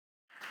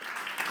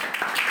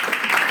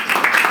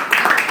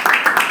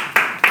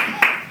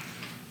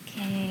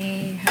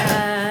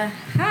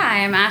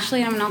Hi, I'm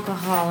Ashley, and I'm an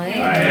alcoholic.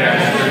 Hi,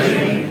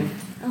 Ashley.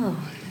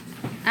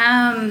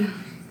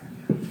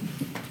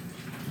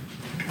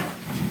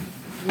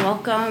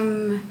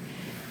 Welcome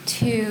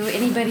to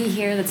anybody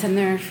here that's in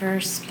their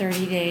first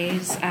 30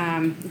 days.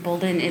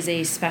 Bolden is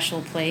a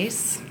special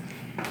place.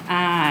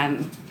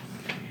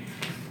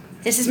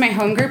 This is my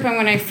home group, and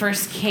when I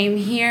first came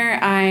here,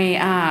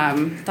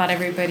 I thought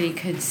everybody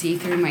could see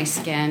through my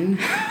skin.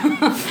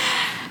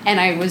 And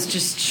I was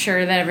just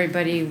sure that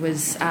everybody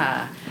was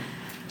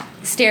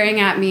staring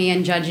at me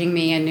and judging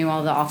me and knew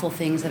all the awful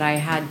things that I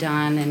had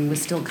done and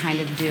was still kind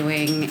of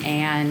doing.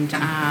 And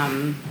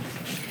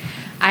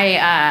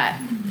I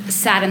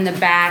sat in the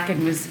back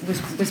and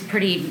was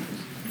pretty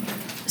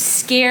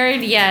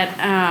scared, yet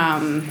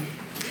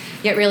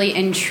really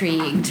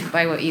intrigued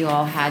by what you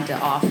all had to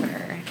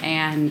offer.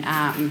 And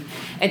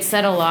it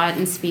said a lot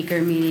in speaker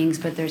meetings,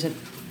 but there's a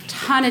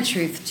ton of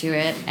truth to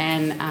it.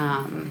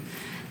 And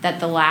that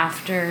the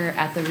laughter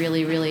at the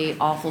really, really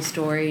awful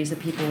stories that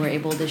people were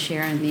able to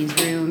share in these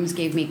rooms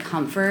gave me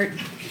comfort,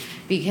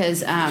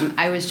 because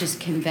I was just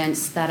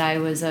convinced that I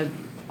was an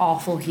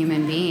awful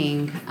human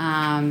being.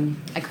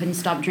 I couldn't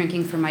stop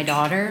drinking for my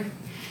daughter,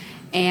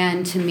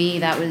 and to me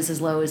that was as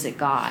low as it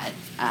got,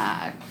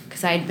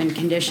 because I had been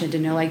conditioned to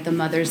know, like, the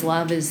mother's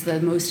love is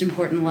the most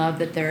important love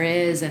that there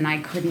is, and I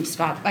couldn't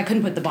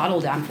put the bottle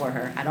down for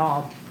her at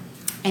all.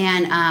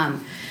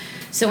 And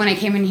so when I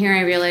came in here,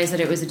 I realized that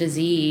it was a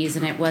disease,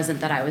 and it wasn't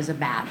that I was a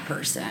bad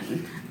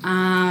person.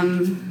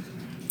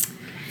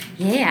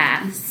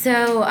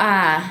 So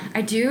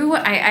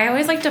I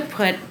always like to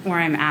put where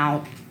I'm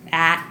out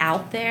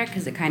there,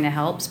 because it kind of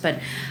helps,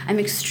 but I'm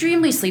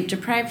extremely sleep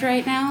deprived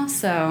right now,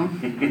 so,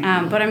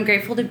 but I'm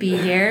grateful to be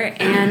here.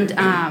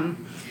 And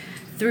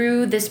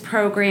through this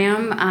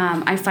program,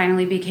 I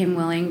finally became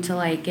willing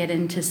to get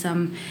into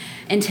some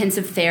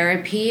intensive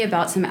therapy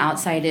about some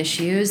outside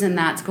issues, and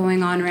that's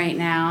going on right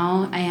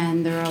now,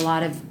 and there are a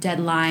lot of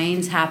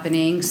deadlines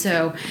happening.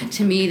 So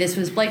to me, this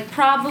was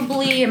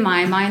probably in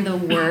my mind the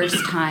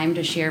worst time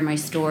to share my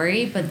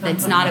story, but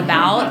it's not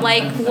about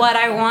what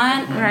I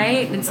want,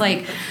 right? It's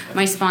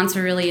my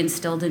sponsor really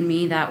instilled in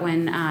me that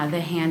when the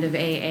hand of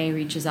AA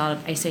reaches out,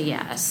 I say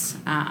yes.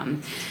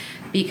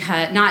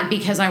 Not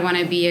because I want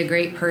to be a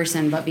great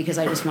person, but because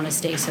I just want to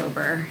stay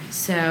sober.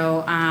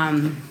 So,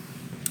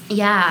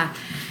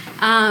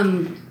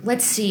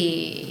 let's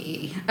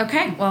see.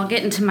 Okay, well, I'll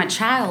get into my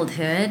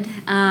childhood.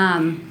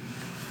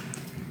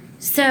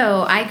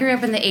 So I grew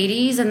up in the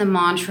 80s in the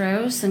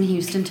Montrose in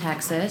Houston,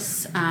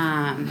 Texas.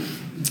 My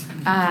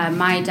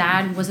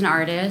dad was an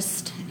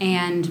artist,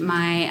 and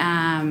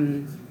my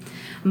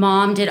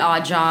mom did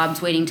odd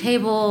jobs, waiting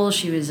tables.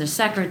 She was a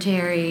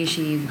secretary.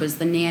 She was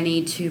the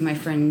nanny to my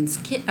friends.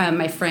 To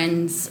my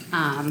friends.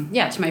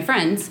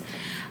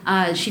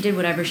 She did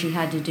whatever she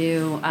had to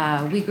do.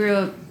 We grew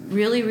up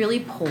really, really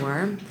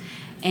poor,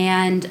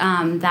 and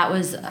that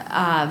was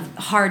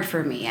hard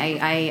for me.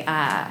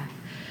 I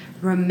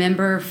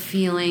remember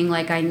feeling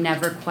like I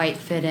never quite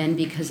fit in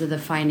because of the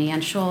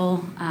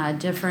financial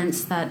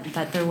difference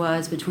that there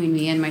was between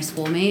me and my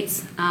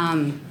schoolmates.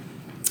 And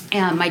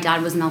my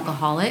dad was an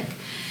alcoholic,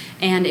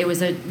 and it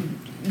was a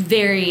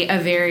very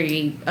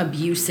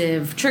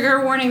abusive,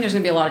 trigger warning, there's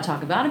going to be a lot of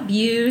talk about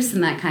abuse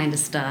and that kind of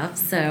stuff.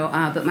 So,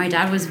 but my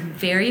dad was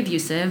very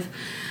abusive,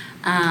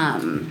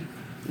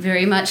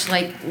 very much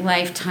like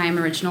Lifetime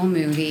original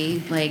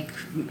movie, like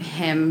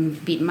him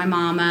beating my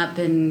mom up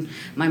and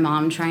my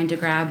mom trying to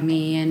grab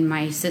me and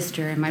my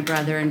sister and my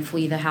brother and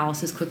flee the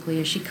house as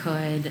quickly as she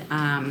could.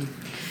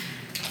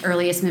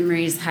 Earliest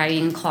memories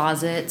hiding in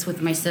closets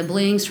with my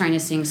siblings, trying to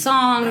sing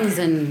songs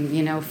and,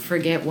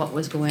 forget what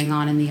was going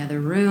on in the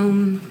other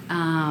room.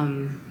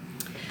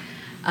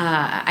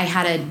 I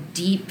had a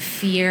deep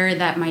fear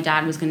that my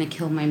dad was going to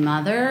kill my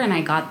mother, and I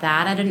got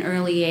that at an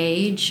early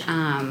age.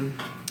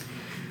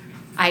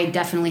 I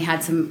definitely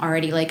had some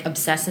already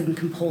obsessive and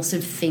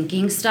compulsive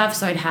thinking stuff,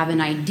 so I'd have an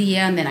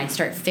idea and then I'd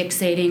start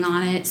fixating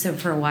on it. So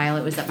for a while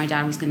it was that my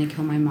dad was going to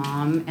kill my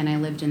mom, and I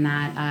lived in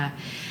that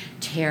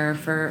terror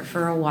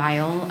for a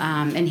while,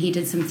 and he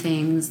did some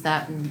things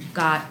that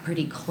got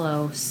pretty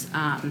close,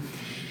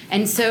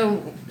 and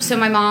so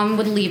my mom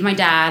would leave my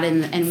dad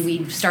and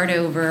we'd start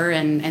over,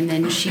 and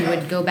then she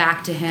would go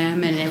back to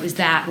him, and it was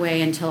that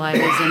way until I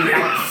was in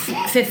about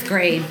fifth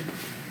grade,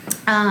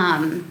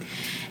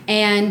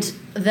 and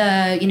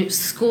the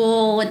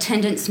school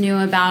attendants knew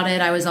about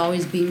it. I was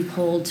always being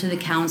pulled to the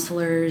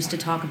counselors to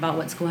talk about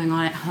what's going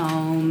on at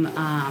home.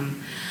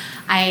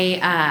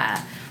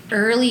 I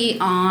early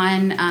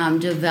on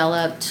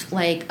developed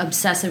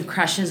obsessive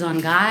crushes on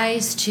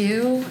guys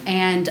too,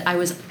 and I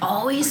was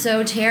always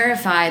so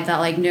terrified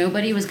that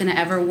nobody was going to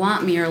ever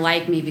want me or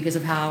like me because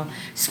of how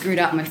screwed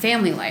up my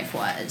family life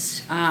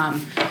was.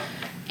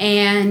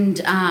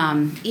 And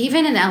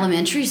even in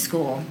elementary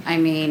school,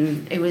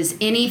 it was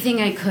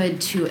anything I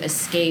could to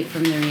escape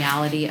from the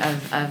reality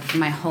of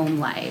my home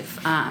life.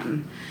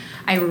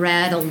 I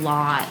read a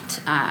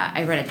lot.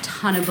 I read a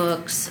ton of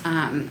books.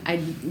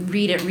 I'd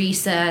read at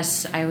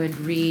recess. I would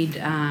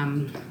read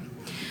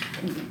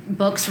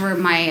books were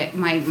my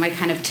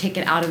kind of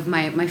ticket out of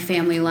my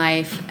family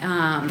life.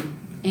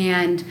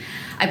 And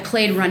I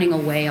played running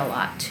away a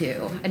lot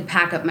too. I'd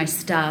pack up my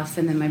stuff,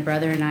 and then my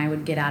brother and I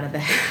would get out of the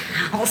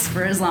house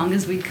for as long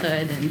as we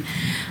could. And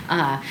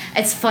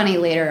it's funny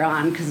later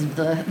on because of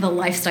the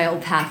lifestyle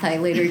path I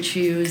later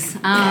choose.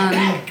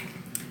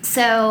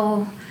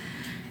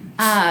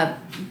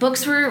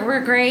 Books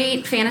were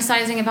great,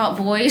 fantasizing about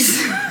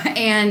boys,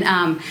 and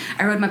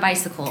I rode my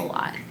bicycle a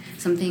lot.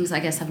 Some things I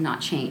guess have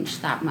not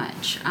changed that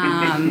much.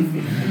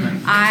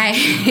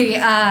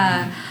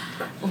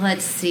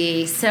 Let's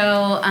see.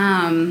 So,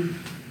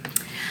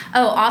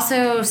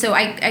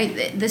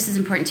 this is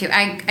important too.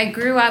 I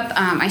grew up,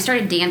 I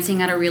started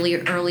dancing at a really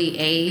early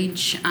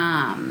age.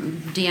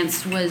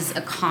 Dance was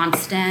a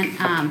constant.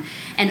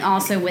 And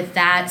also with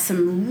that,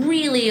 some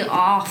really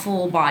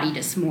awful body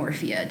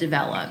dysmorphia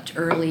developed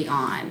early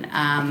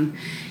on.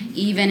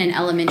 Even in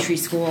elementary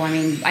school, I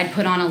mean, I'd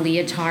put on a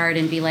leotard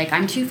and be like,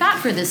 I'm too fat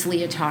for this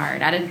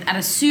leotard at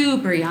a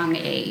super young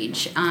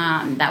age.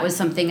 That was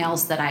something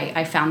else that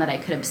I found that I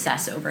could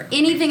obsess over.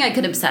 Anything I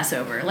could obsess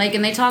over. Like,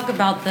 and they talk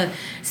about the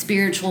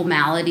spiritual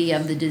malady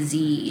of the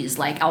disease,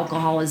 like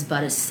alcohol is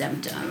but a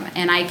symptom.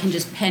 And I can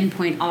just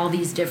pinpoint all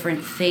these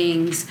different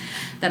things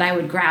that I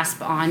would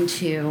grasp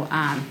onto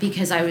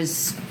because I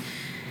was...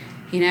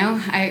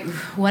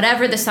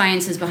 whatever the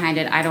science is behind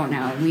it, I don't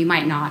know. We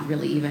might not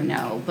really even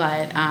know,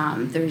 but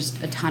there's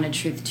a ton of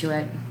truth to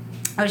it.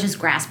 I was just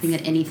grasping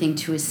at anything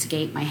to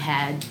escape my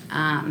head.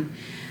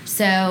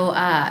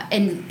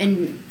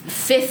 In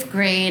fifth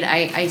grade,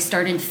 I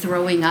started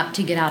throwing up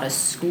to get out of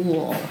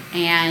school,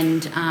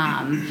 and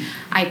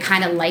I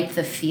kind of liked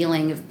the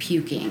feeling of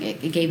puking.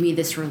 It gave me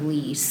this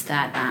release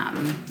that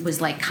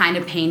was like kind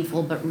of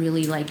painful, but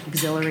really like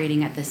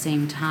exhilarating at the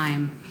same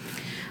time.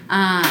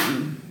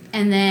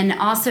 And then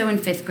also in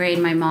fifth grade,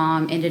 my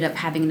mom ended up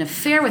having an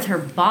affair with her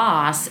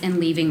boss and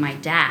leaving my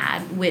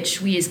dad,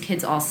 which we as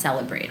kids all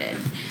celebrated.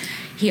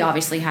 He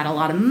obviously had a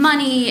lot of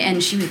money,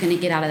 and she was going to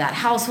get out of that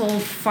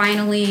household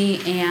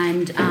finally.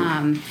 And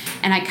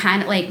I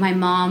kind of like, my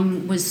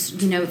mom was,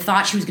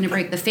 thought she was going to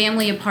break the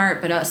family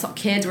apart, but us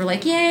kids were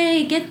like,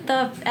 yay, get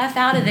the F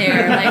out of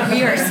there. Like,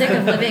 we are sick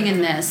of living in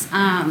this.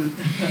 And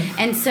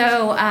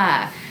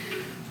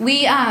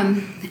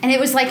it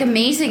was like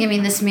amazing. I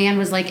mean, this man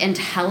was like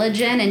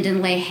intelligent and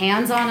didn't lay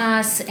hands on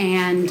us,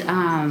 and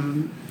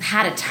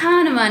had a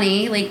ton of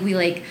money.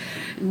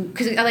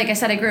 Because like I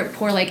said, I grew up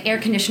poor, like air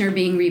conditioner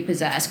being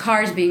repossessed,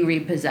 cars being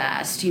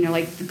repossessed,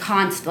 like the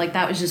like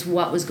that was just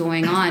what was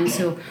going on.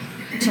 So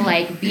to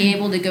like be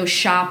able to go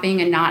shopping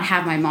and not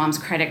have my mom's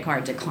credit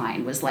card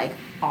decline was like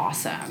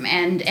awesome.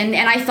 And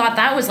I thought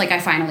that was like, I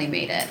finally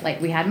made it. Like,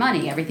 we had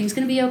money, everything's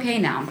going to be okay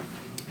now.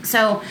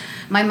 So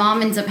my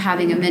mom ends up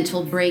having a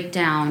mental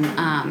breakdown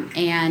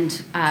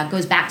and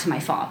goes back to my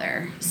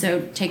father.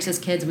 So takes us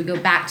kids, we go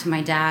back to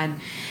my dad,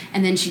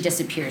 and then she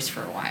disappears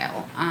for a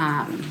while.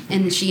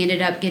 And she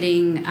ended up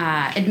getting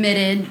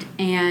admitted,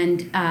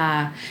 and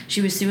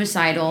she was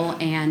suicidal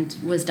and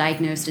was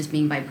diagnosed as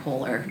being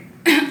bipolar.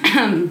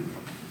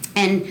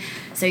 And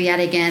so yet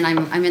again,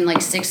 I'm in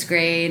like sixth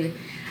grade.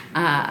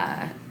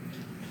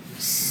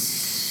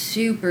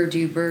 Super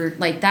duper,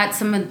 like that's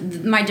some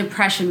of my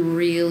depression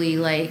really,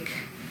 like,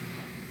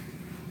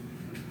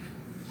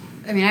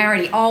 I mean, I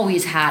already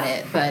always had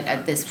it, but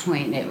at this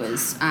point it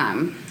was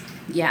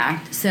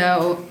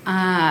so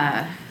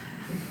a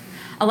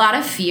lot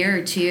of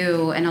fear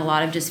too, and a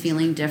lot of just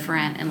feeling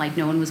different, and like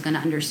no one was going to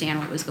understand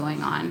what was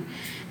going on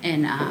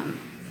in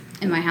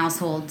my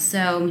household.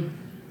 So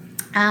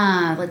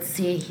let's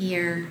see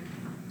here.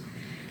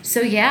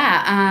 So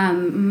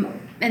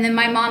and then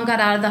my mom got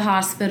out of the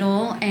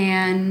hospital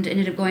and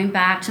ended up going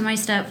back to my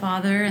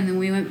stepfather, and then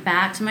we went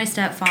back to my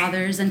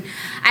stepfather's. And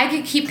I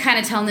could keep kind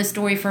of telling this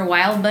story for a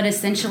while, but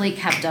essentially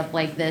kept up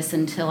like this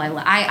until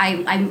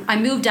I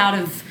moved out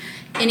of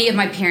any of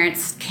my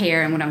parents'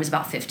 care when I was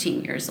about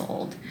 15 years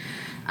old.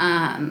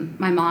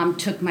 My mom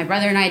took my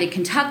brother and I to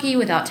Kentucky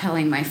without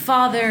telling my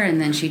father, and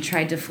then she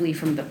tried to flee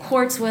from the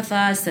courts with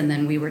us, and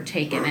then we were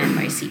taken in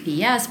by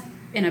CPS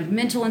in a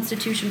mental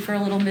institution for a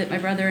little bit, my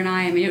brother and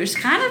I. I mean, it was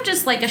kind of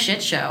just like a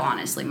shit show,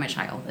 honestly, my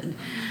childhood.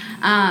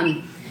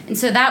 And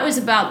so that was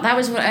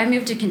what I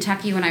moved to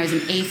Kentucky when I was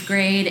in 8th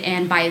grade,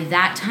 and by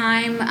that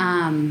time,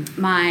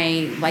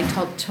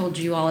 told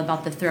you all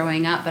about the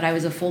throwing up, but I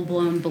was a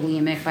full-blown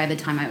bulimic by the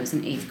time I was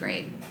in 8th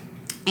grade.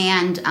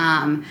 And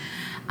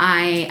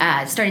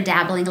I started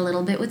dabbling a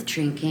little bit with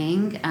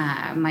drinking.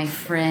 My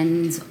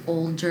friend's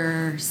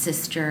older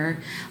sister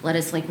let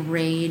us like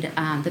raid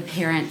the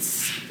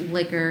parents'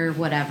 liquor,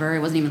 whatever. It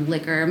wasn't even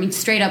liquor. I mean,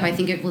 straight up, I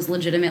think it was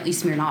legitimately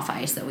Smirnoff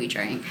Ice that we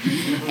drank.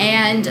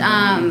 And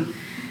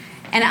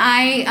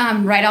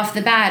I right off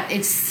the bat,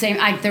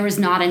 there was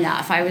not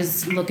enough. I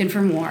was looking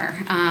for more.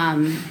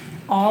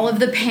 All of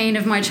the pain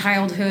of my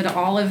childhood,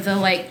 all of the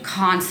like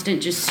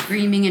constant just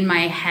screaming in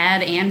my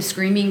head and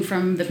screaming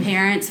from the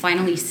parents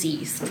finally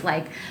ceased.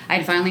 Like,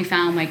 I'd finally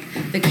found like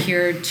the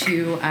cure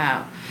to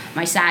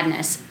my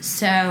sadness.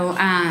 So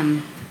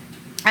I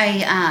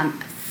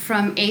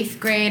from 8th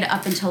grade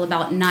up until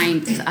about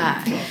 9th,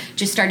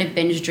 just started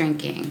binge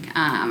drinking.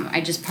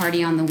 I just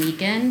party on the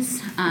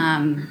weekends.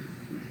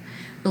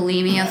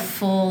 Bulimia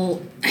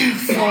full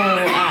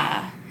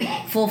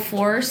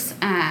force.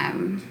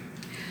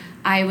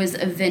 I was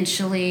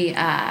eventually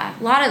a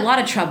lot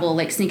of trouble,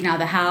 like sneaking out of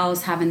the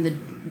house, having the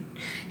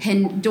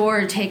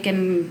door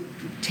taken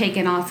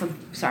off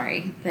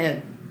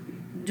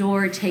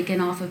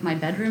of my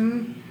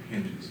bedroom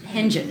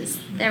hinges.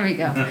 There we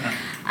go.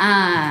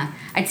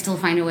 I'd still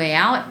find a way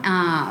out.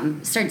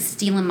 Started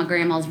stealing my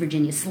grandma's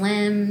Virginia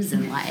Slims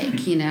and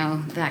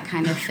that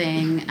kind of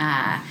thing.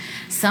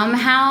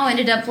 Somehow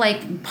ended up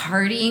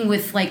partying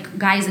with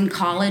guys in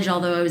college,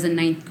 although I was in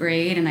 9th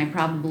grade and I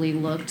probably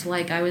looked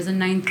like I was in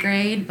 9th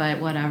grade, but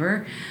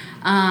whatever.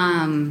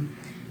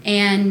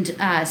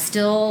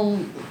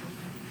 Still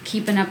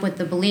keeping up with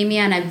the bulimia,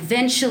 and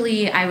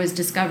eventually I was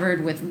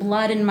discovered with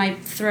blood in my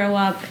throw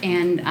up,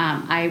 and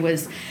I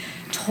was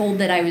told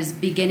that I was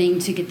beginning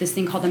to get this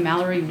thing called the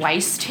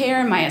Mallory-Weiss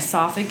tear in my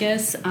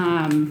esophagus,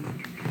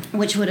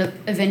 which would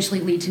eventually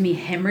lead to me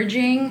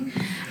hemorrhaging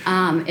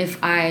if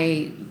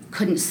I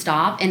couldn't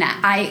stop. And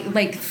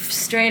I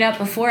straight up,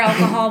 before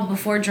alcohol,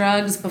 before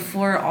drugs,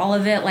 before all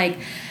of it,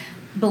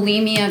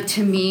 bulimia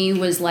to me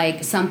was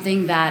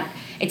something that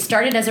it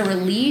started as a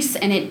release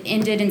and it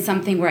ended in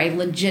something where I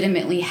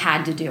legitimately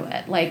had to do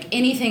it.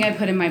 Anything I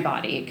put in my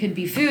body. It could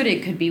be food,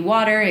 it could be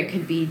water, it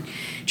could be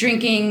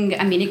drinking.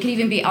 I mean, it could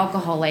even be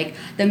alcohol.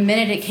 The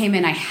minute it came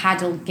in, I had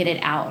to get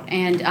it out.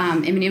 And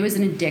it was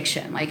an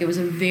addiction. It was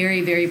a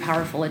very, very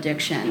powerful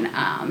addiction.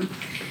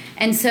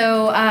 And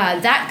so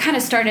that kind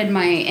of started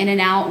my in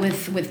and out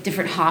with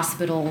different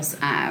hospitals.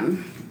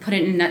 Put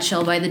it in a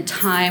nutshell, by the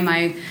time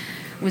I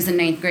was in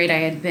 9th grade,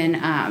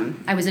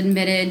 I was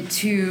admitted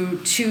to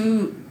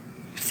two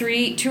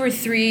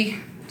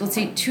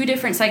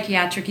different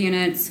psychiatric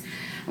units.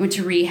 I went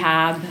to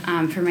rehab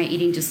for my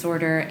eating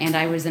disorder, and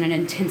I was in an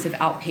intensive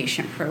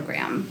outpatient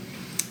program.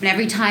 And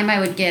every time I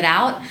would get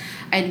out,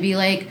 I'd be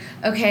like,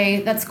 okay,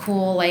 that's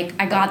cool. I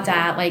got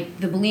that.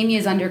 The bulimia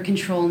is under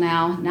control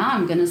now. Now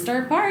I'm going to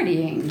start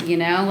partying,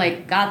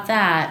 got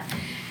that.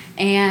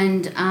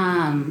 And,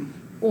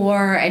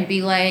 or I'd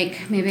be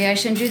like, maybe I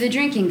shouldn't do the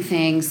drinking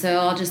thing, so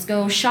I'll just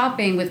go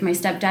shopping with my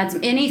stepdad's.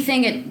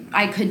 Anything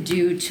I could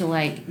do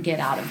to, get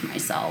out of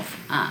myself.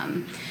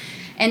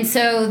 And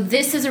so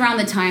this is around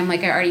the time,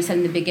 like I already said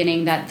in the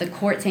beginning, that the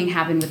court thing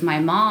happened with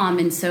my mom.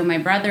 And so my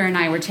brother and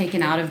I were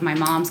taken out of my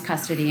mom's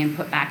custody and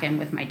put back in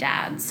with my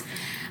dad's.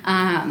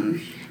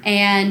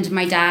 And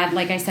my dad,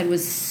 like I said,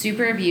 was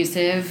super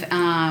abusive. We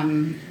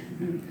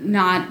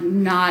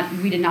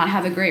did not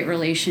have a great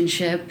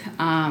relationship.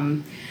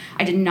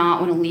 I did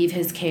not want to leave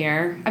his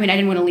care. I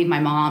didn't want to leave my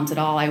mom's at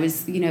all. I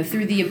was,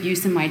 through the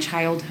abuse in my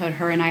childhood,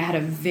 her and I had a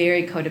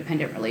very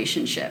codependent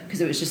relationship because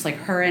it was just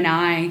her and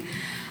I,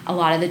 a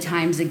lot of the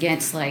times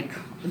against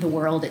the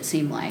world, it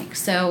seemed like.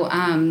 So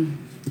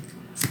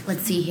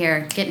let's see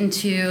here.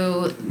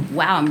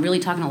 Wow, I'm really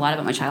talking a lot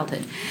about my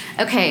childhood.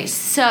 Okay,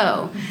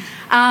 so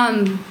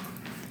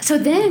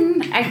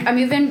then I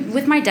move in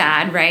with my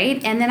dad,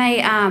 right? And then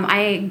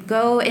I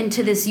go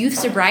into this youth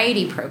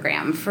sobriety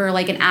program for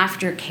an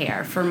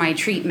aftercare for my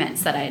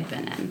treatments that I had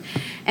been in.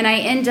 And I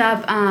end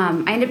up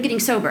getting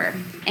sober.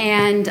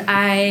 And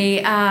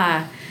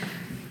I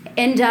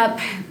end up,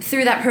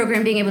 through that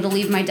program, being able to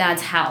leave my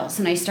dad's house.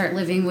 And I start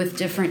living with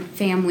different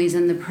families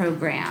in the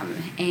program.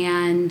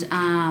 And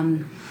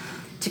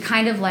to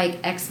kind of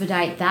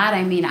expedite that, I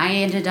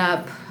ended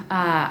up,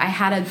 I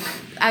had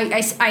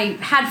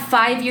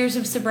 5 years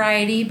of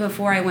sobriety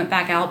before I went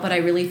back out, but I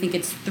really think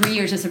it's 3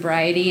 years of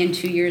sobriety and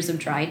 2 years of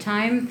dry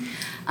time.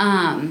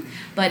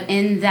 But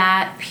in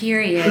that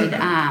period,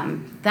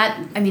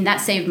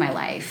 that saved my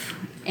life.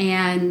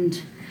 And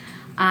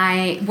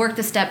I worked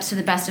the steps to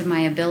the best of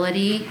my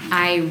ability.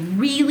 I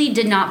really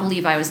did not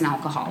believe I was an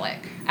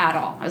alcoholic at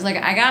all. I was like,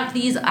 I got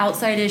these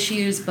outside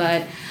issues,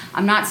 but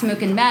I'm not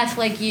smoking meth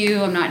like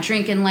you. I'm not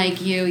drinking like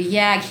you.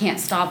 Yeah, I can't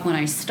stop when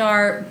I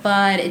start,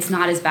 but it's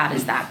not as bad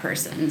as that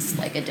person's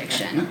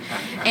addiction.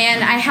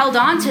 And I held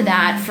on to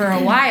that for a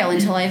while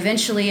until I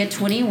eventually at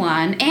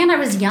 21, and I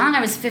was young,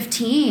 I was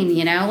 15,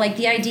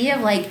 the idea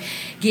of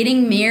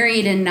getting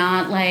married and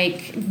not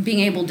being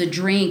able to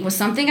drink was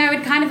something I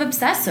would kind of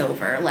obsess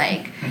over.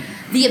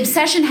 The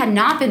obsession had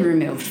not been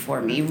removed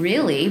for me,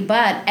 really,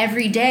 but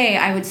every day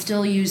I would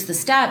still use the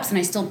steps, and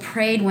I still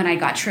prayed when I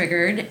got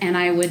triggered, and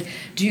I would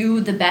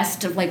do the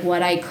best of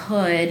what I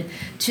could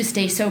to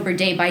stay sober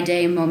day by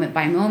day, moment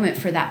by moment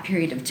for that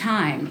period of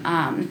time.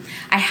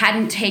 I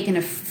hadn't taken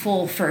a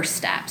full first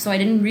step, so I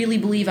didn't really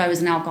believe I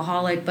was an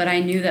alcoholic, but I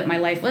knew that my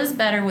life was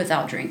better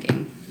without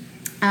drinking.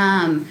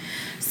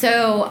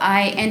 So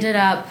I ended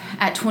up,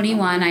 at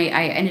 21, I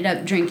ended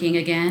up drinking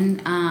again,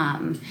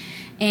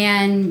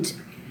 and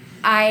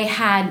I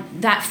had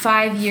that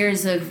 5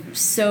 years of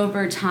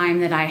sober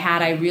time that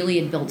I really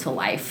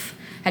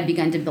had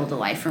begun to build a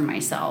life for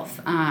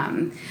myself.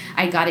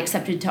 I got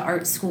accepted to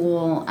art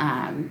school.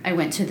 I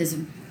went to this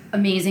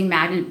amazing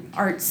magnet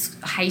arts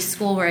high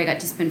school where I got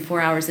to spend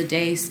 4 hours a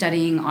day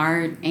studying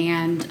art,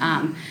 and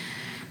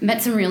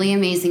met some really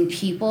amazing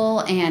people,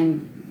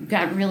 and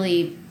I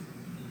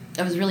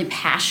was really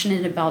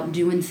passionate about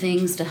doing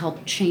things to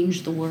help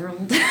change the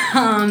world.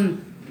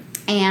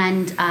 And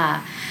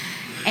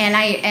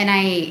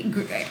I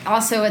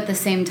also at the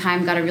same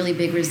time got a really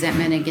big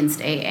resentment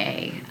against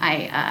AA.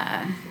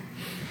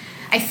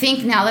 I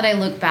think now that I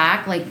look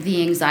back, like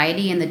the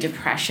anxiety and the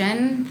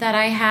depression that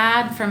I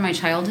had from my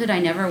childhood, I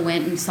never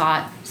went and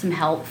sought some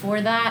help for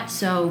that.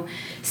 So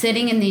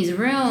sitting in these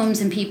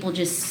rooms and people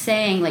just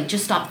saying like,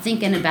 just stop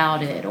thinking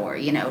about it, or,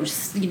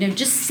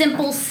 just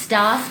simple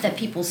stuff that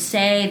people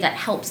say that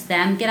helps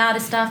them get out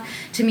of stuff.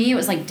 To me, it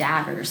was like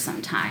daggers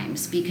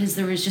sometimes, because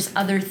there was just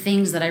other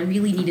things that I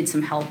really needed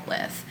some help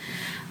with.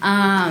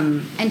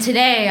 And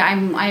today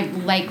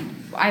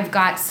I've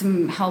got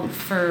some help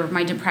for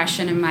my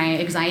depression and my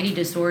anxiety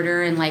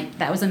disorder, and like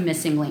that was a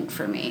missing link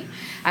for me.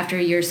 After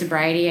a year of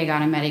sobriety, I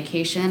got on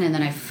medication, and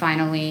then I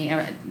finally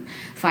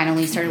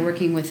started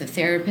working with a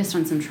therapist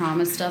on some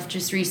trauma stuff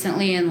just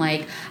recently, and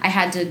like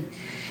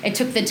it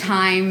took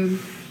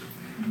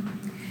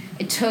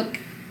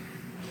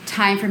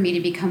time for me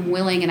to become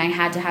willing, and I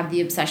had to have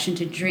the obsession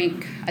to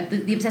drink.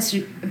 The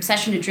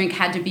obsession to drink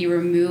had to be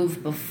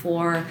removed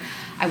before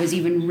I was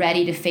even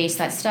ready to face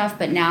that stuff,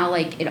 but now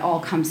like it all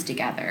comes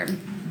together.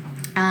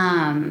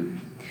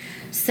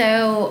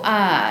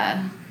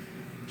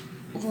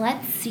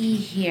 Let's see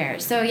here.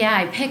 So yeah,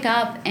 I pick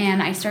up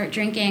and I start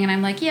drinking, and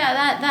I'm like,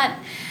 yeah,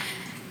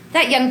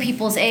 that young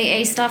people's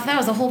AA stuff, that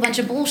was a whole bunch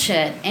of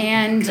bullshit.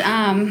 And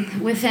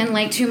within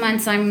like 2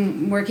 months,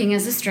 I'm working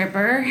as a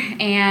stripper,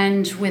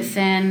 and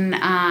within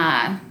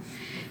a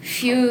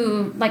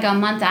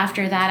month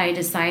after that, I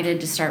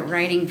decided to start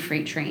riding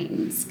freight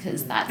trains,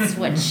 because that's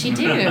what you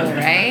do,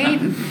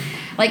 right?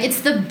 Like,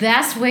 it's the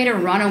best way to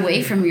run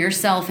away from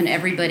yourself and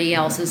everybody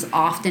else as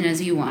often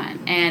as you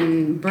want,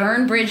 and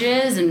burn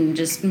bridges and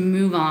just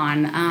move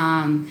on.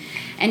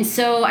 And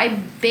so I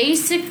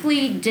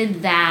basically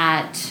did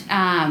that,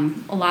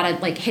 a lot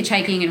of like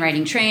hitchhiking and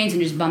riding trains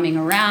and just bumming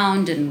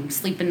around and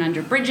sleeping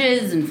under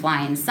bridges and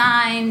flying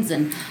signs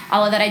and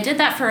all of that. I did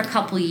that for a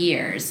couple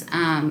years.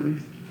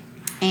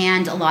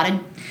 And I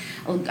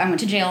went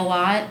to jail a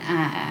lot.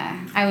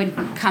 I would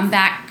come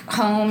back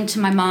home to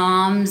my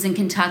mom's in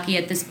Kentucky.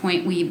 At this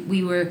point, we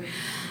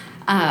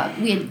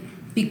had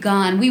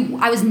begun.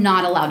 I was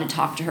not allowed to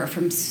talk to her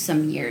for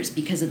some years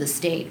because of the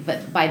state.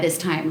 But by this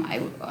time,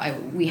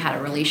 we had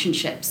a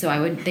relationship.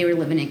 So they were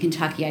living in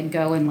Kentucky. I'd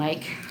go and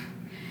like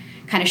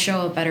kind of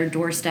show up at her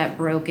doorstep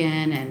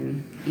broken,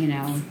 and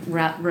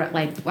like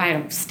I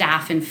had a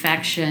staph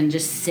infection,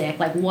 just sick,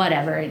 like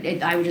whatever.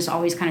 I would just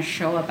always kind of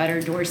show up at her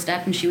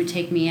doorstep, and she would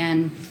take me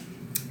in.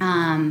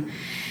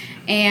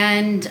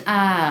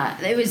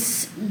 It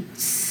was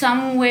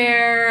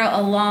somewhere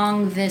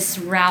along this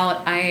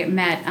route I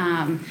met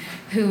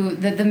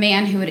the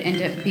man who would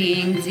end up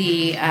being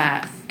the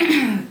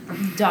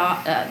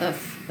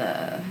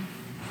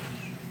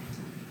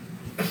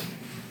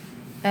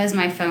that was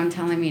my phone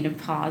telling me to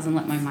pause and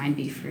let my mind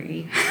be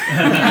free.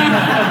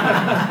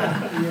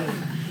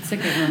 It's a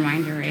good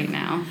reminder right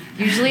now.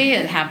 Usually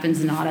it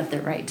happens not at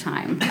the right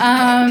time.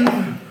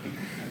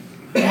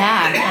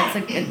 That's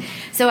a good.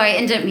 So I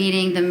end up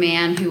meeting the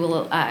man who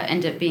will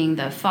end up being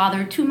the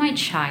father to my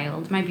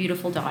child, my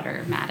beautiful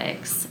daughter,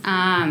 Maddox.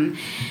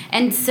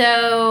 And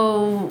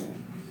so,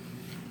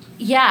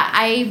 yeah,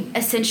 I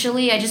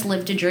just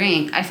lived to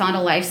drink. I found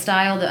a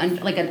lifestyle,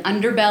 like an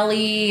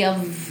underbelly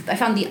I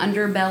found the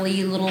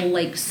underbelly little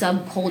like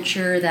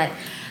subculture that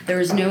there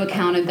was no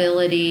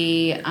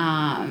accountability.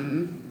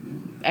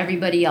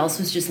 Everybody else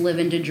was just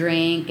living to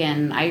drink,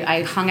 and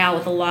I hung out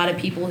with a lot of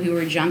people who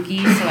were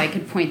junkies, so I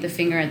could point the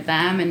finger at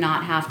them and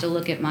not have to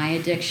look at my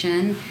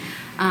addiction.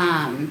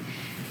 And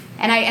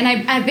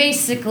I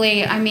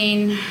basically, I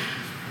mean,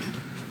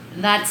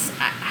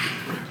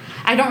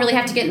 I don't really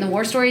have to get in the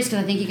war stories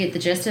because I think you get the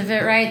gist of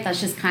it, right? That's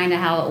just kind of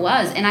how it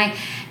was. And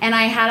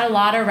I had a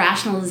lot of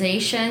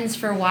rationalizations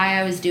for why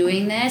I was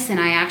doing this, and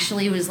I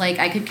actually was like,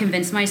 I could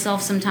convince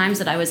myself sometimes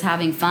that I was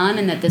having fun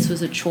and that this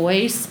was a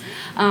choice.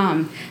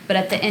 But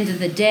at the end of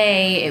the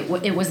day,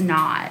 it was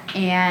not.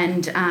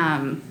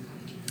 And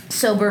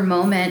sober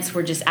moments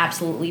were just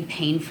absolutely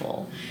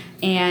painful.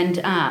 And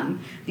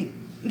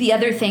the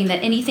other thing,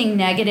 that anything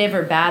negative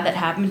or bad that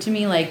happened to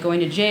me, like going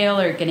to jail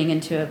or getting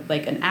into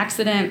like an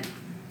accident,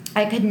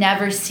 I could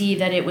never see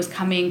that it was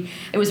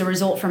a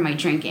result from my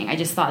drinking. I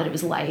just thought that it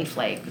was life,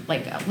 like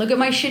look at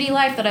my shitty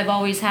life that I've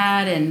always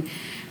had, and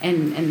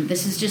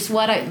this is just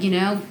what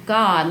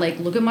God, like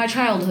look at my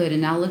childhood,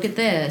 and now look at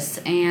this.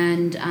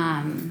 And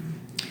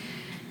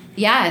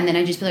yeah, and then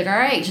I'd just be like, all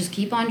right, just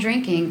keep on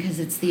drinking because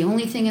it's the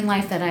only thing in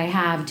life that I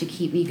have to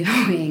keep me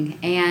going.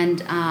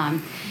 And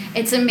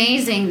it's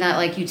amazing that,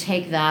 like, you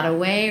take that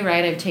away,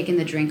 right? I've taken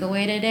the drink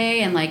away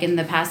today, and, like, in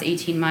the past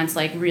 18 months,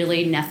 like,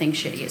 really nothing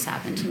shitty has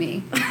happened to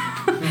me.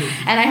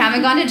 And I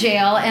haven't gone to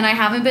jail, and I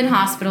haven't been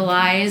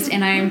hospitalized,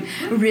 and I'm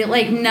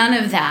like, none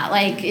of that.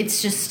 Like,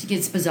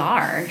 it's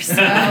bizarre. So,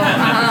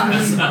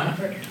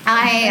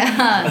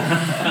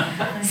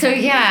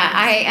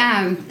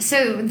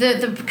 so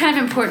the kind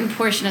of important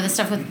portion of the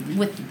stuff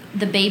with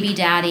the baby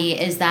daddy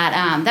is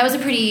that that was a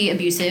pretty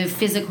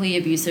physically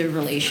abusive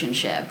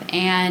relationship,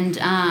 and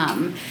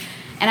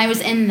I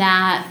was in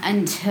that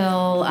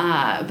until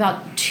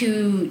about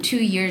two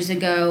years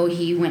ago.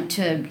 He went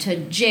to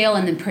jail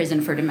and then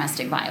prison for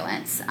domestic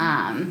violence,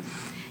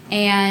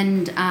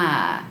 and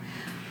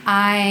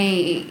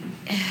I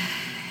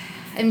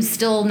am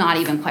still not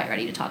even quite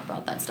ready to talk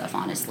about that stuff,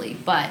 honestly,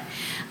 but.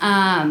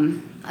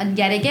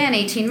 Yet again,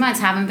 18 months,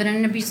 haven't been in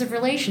an abusive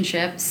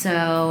relationship,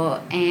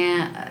 so,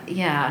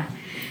 yeah.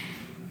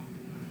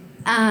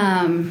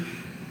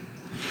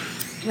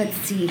 Let's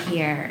see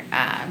here.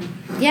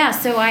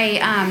 So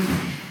I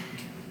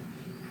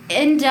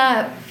end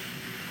up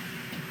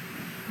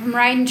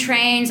riding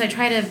trains. I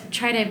try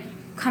to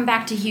come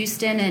back to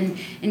Houston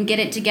and get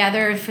it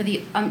together for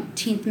the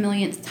umpteenth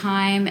millionth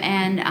time,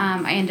 and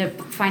I end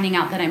up finding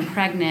out that I'm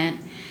pregnant,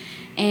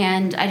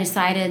 and I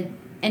decided...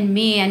 And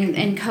me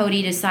and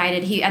Cody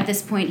decided, at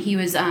this point he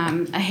was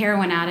a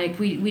heroin addict.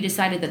 We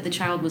decided that the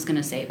child was going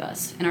to save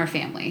us and our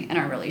family and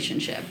our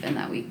relationship, and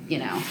that we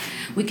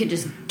could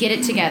just get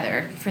it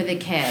together for the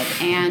kid.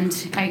 And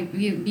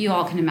you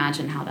all can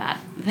imagine how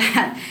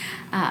that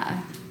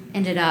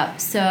ended up.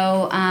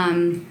 So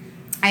I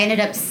ended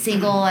up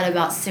single at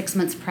about 6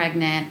 months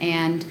pregnant,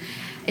 and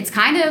it's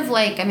kind of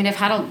like, I mean, I've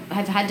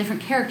had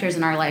different characters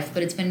in our life,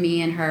 but it's been me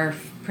and her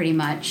pretty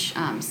much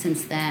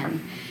since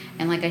then.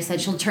 And like I said,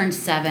 she'll turn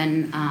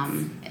 7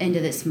 into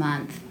this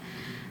month.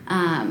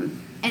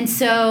 And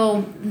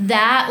so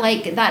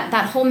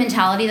that whole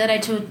mentality that I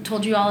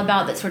told you all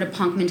about, that sort of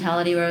punk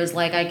mentality where I was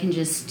like, I can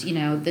just,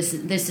 this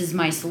is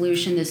my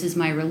solution, this is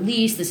my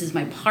release, this is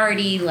my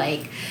party,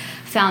 like,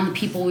 found the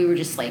people we were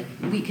just like,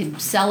 we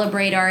could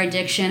celebrate our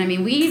addiction. I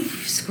mean, we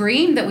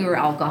screamed that we were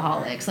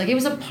alcoholics. Like, it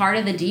was a part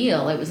of the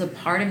deal. It was a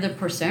part of the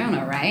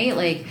persona, right?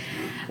 Like,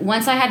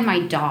 once I had my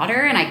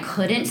daughter and I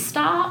couldn't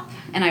stop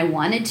and I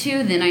wanted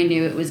to, then I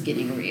knew it was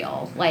getting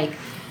real. Like,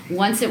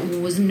 once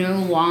it was no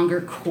longer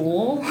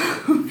cool,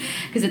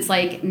 because it's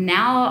like,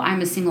 now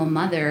I'm a single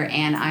mother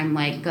and I'm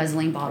like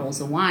guzzling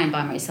bottles of wine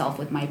by myself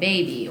with my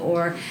baby,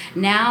 or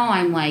now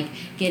I'm like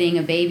getting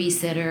a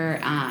babysitter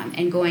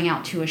and going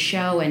out to a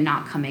show and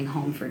not coming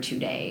home for 2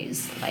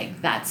 days. Like,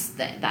 that's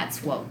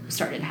what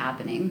started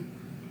happening.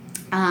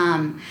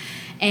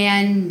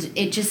 And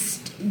it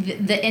just,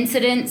 the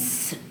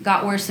incidents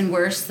got worse and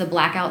worse. The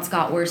blackouts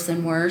got worse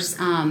and worse.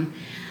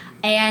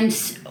 And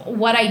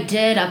what I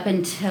did up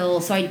until,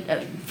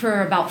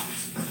 for about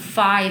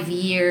 5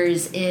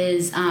 years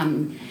is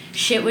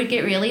shit would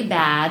get really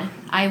bad.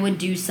 I would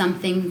do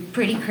something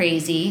pretty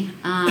crazy.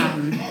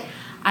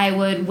 I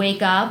would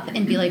wake up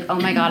and be like, oh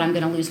my God, I'm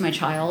going to lose my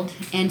child.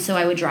 And so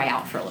I would dry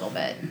out for a little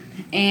bit.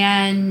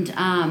 And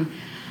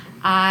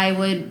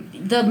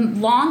the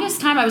longest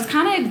time, I was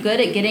kind of good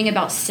at getting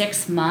about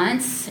 6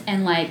 months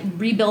and like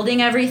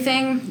rebuilding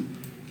everything.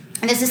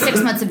 And this is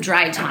 6 months of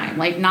dry time,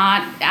 like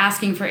not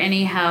asking for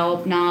any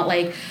help, not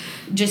like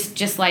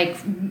just like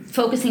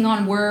focusing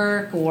on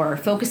work or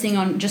focusing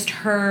on just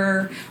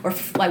her, or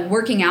like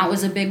working out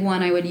was a big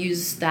one. I would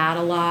use that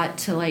a lot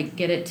to like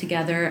get it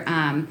together.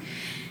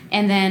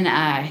 And then,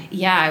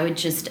 I would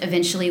just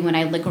eventually, when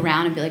I look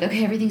around and be like,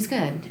 okay, everything's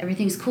good,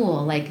 everything's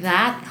cool. Like,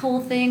 that whole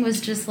thing was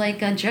just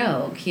like a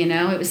joke,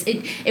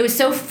 It was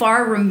so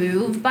far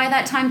removed by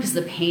that time because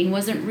the pain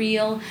wasn't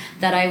real,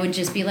 that I would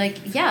just be like,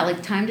 yeah,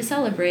 like, time to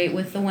celebrate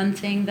with the one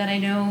thing that I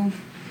know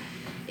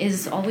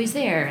is always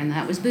there, and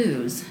that was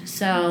booze.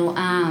 So,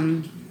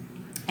 and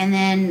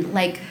then,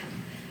 like,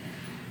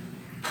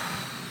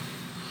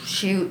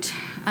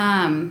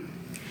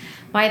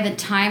 by the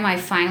time I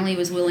finally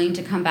was willing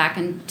to come back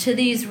into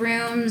these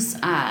rooms,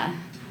 I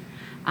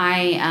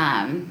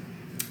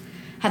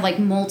had like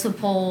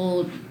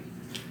multiple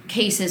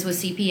cases with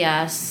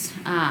CPS.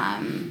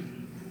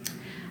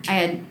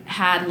 I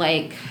had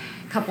like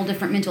a couple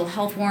different mental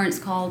health warrants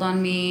called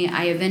on me.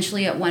 I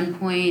eventually at one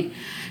point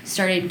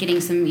started getting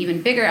some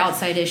even bigger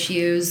outside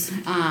issues,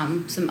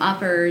 some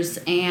uppers,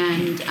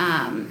 and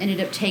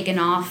ended up taking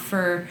off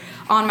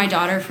on my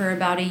daughter for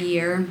about a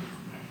year.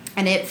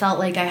 And it felt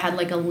like I had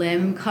like a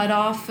limb cut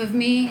off of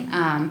me.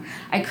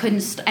 I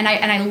couldn't, and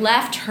I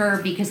left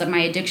her because my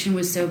addiction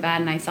was so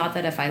bad, and I thought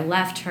that if I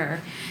left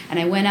her and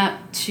I went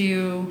up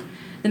to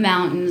the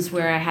mountains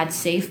where I had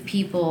safe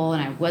people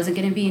and I wasn't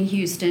going to be in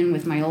Houston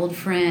with my old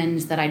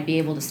friends, that I'd be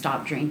able to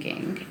stop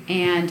drinking.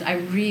 And I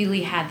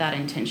really had that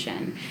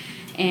intention.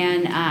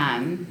 And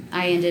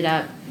I ended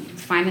up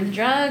finding the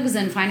drugs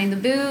and finding the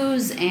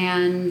booze,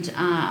 and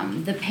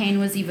the pain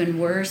was even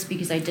worse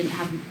because I didn't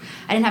have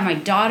my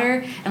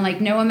daughter, and like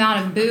no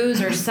amount of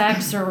booze or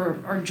sex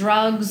or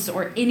drugs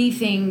or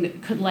anything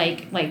could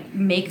like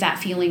make that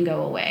feeling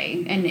go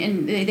away.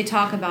 And they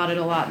talk about it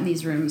a lot in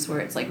these rooms where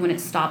it's like when it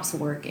stops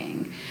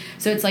working.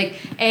 So it's like,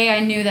 A, I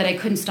knew that I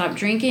couldn't stop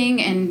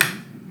drinking, and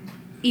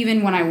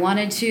even when I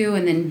wanted to,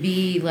 and then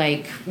B,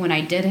 like when I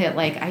did it,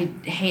 like I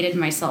hated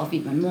myself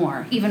even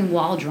more, even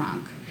while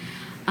drunk.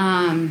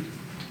 I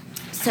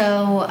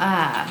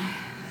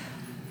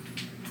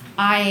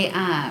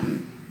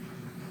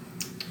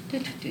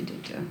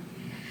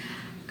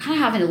kind of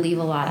having to leave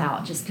a lot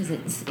out just because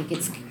it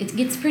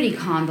gets pretty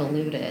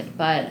convoluted,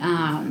 but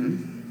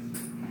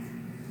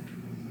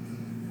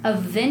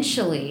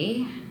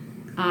eventually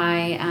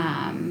I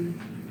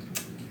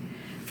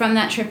from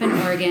that trip in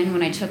Oregon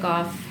when I took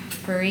off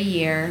for a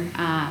year,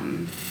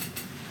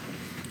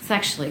 it's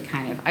actually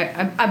kind of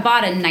I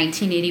bought a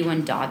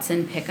 1981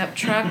 Datsun pickup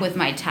truck with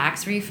my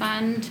tax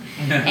refund,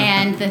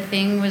 and the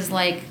thing was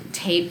like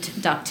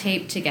duct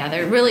taped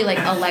together, really like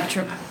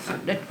electrical.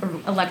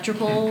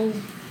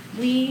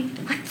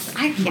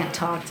 I can't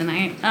talk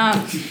tonight.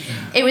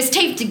 It was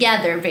taped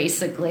together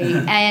basically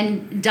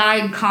and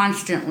died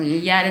constantly.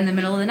 Yet in the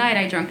middle of the night,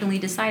 I drunkenly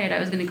decided I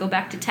was going to go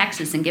back to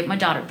Texas and get my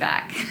daughter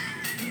back.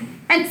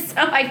 And so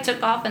I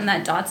took off in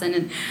that Datsun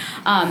and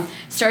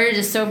started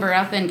to sober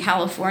up in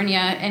California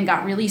and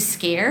got really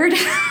scared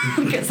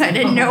because I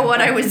didn't know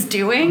what I was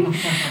doing,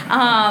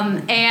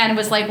 and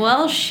was like,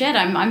 well, shit,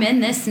 I'm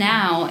in this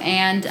now,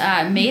 and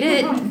made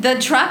it. The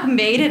truck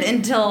made it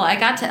until I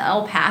got to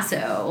El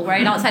Paso,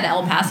 right outside of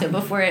El Paso,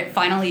 before it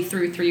finally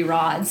threw 3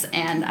 rods,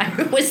 and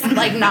I was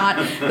like not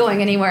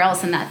going anywhere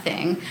else in that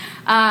thing.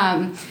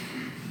 And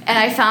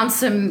I found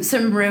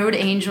some road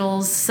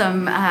angels,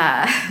 some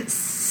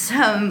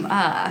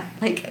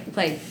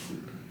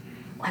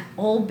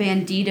old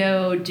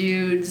bandito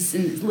dudes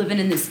and living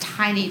in this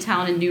tiny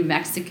town in New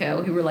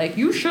Mexico who were like,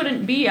 you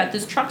shouldn't be at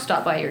this truck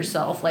stop by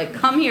yourself. Like,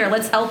 come here,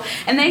 let's help.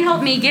 And they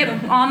helped me get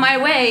on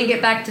my way,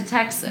 get back to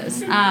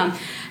Texas.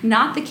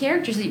 Not the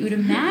characters that you would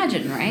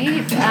imagine,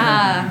 right?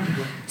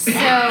 So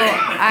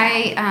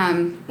I,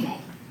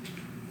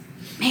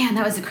 man,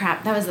 that was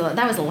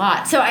a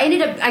lot. So I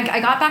ended up,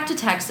 I got back to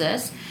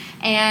Texas,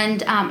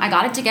 and I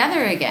got it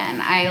together again.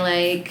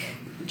 I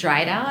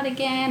dried out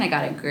again. I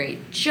got a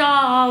great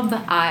job.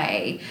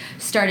 I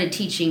started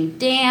teaching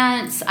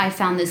dance. I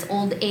found this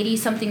old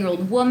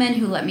 80-something-year-old woman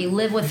who let me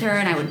live with her,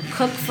 and I would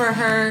cook for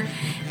her.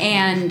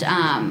 And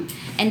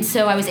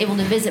so I was able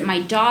to visit my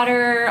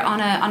daughter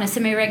on a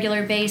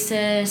semi-regular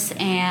basis,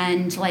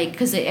 and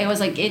because it was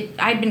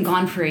I'd been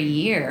gone for a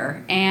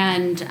year,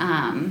 and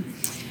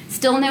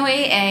still no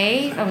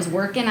AA. I was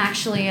working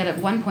actually at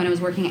one point. I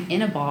was working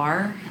in a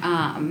bar.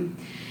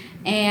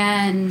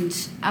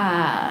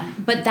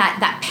 But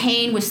that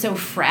pain was so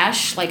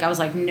fresh, I was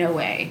like, no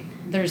way,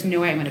 there's no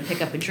way I'm going to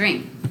pick up a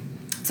drink.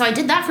 So I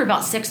did that for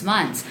about 6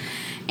 months,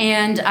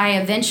 and I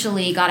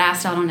eventually got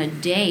asked out on a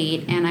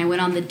date, and I went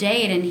on the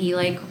date, and he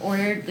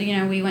ordered,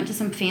 we went to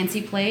some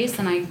fancy place,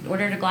 and I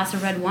ordered a glass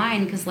of red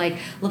wine because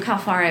look how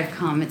far I've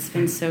come. It's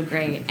been so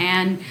great.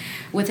 And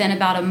within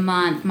about a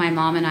month, my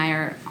mom and I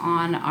are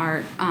on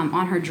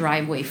her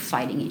driveway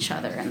fighting each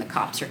other, and the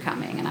cops are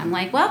coming, and I'm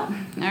like, well,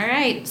 all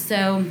right.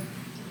 So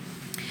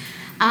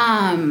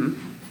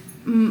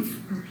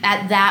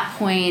at that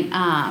point,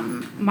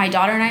 my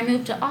daughter and I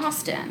moved to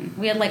Austin.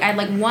 I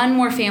had one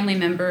more family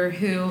member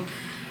who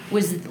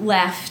was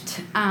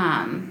left,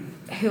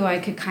 who I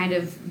could kind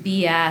of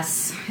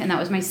BS, and that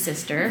was my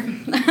sister.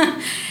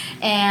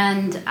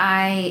 And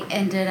I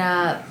ended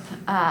up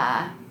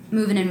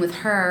moving in with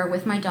her,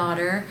 with my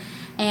daughter,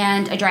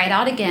 and I dried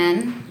out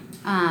again.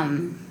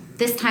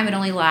 This time it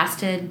only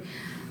lasted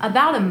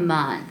about a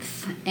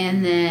month,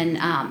 and then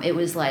it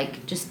was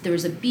there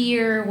was a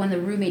beer. One of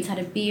the roommates had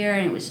a beer,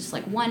 and it was just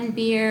one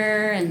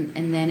beer,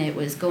 and then it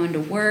was going to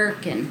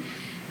work and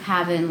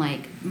having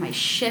my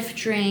shift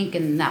drink,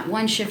 and that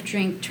one shift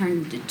drink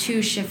turned into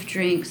 2 shift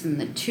drinks,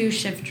 and the 2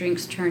 shift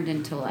drinks turned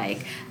into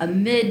a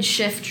mid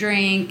shift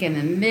drink, and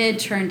the mid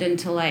turned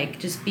into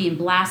just being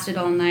blasted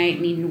all night,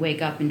 needing to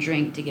wake up and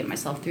drink to get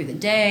myself through the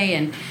day,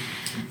 and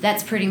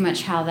that's pretty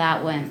much how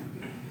that went.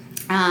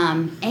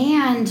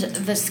 And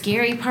the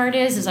scary part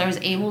is I was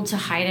able to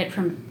hide it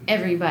from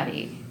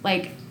everybody,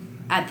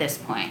 at this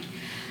point.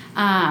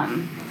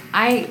 I'm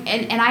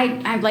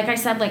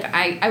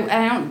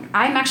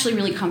actually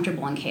really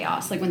comfortable in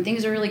chaos. When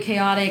things are really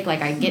chaotic,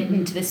 I get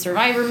into this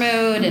survivor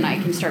mode, and I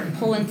can start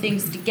pulling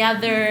things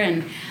together.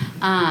 And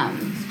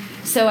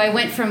so I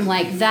went from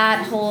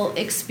that whole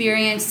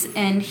experience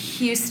in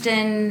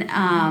Houston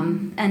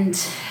and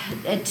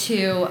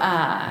to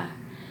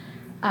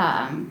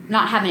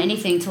not having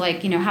anything to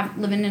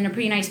living in a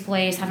pretty nice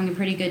place, having a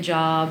pretty good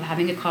job,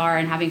 having a car,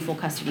 and having full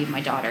custody of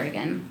my daughter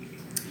again.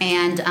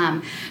 And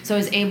so I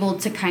was able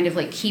to kind of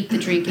keep the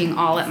drinking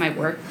all at my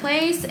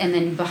workplace, and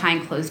then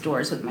behind closed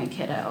doors with my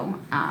kiddo.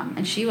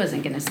 And she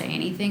wasn't going to say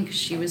anything because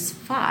she was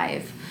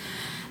 5.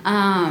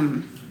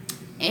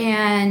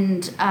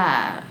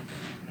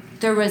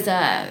 there was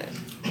a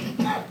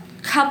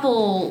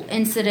couple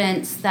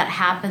incidents that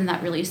happened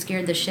that really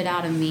scared the shit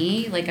out of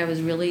me. Like, I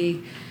was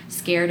really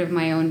scared of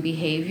my own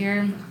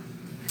behavior.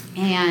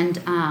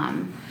 And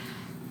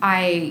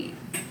I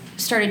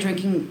started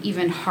drinking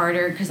even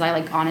harder because I,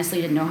 like,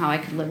 honestly didn't know how I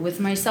could live with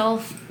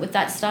myself with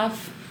that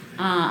stuff.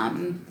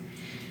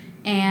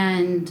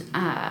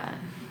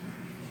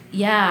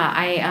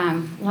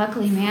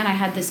 Luckily, man, I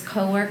had this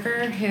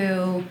coworker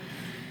who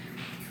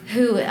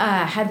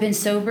had been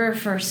sober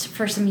for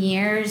some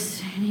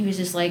years, and he was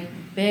just like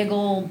big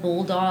old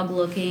bulldog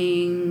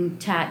looking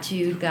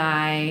tattooed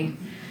guy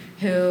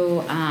who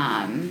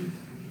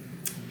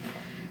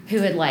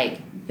had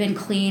like been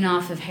clean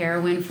off of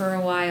heroin for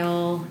a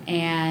while.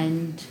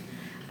 And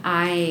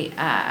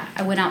I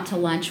went out to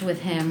lunch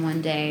with him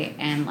one day,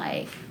 and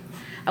like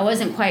I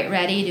wasn't quite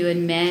ready to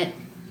admit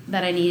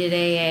that I needed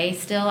AA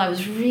still. I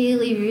was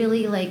really,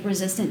 really like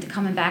resistant to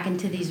coming back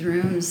into these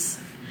rooms.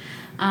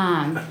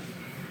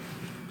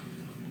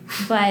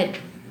 But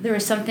there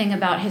was something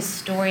about his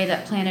story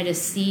that planted a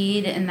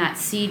seed, and that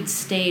seed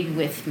stayed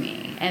with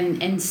me.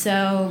 And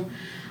so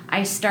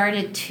I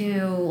started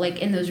to, like,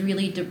 in those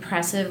really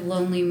depressive,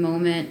 lonely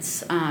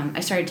moments, I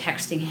started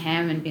texting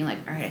him and being like,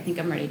 all right, I think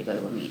I'm ready to go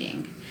to a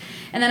meeting.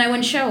 And then I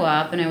wouldn't show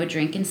up, and I would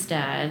drink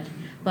instead.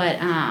 But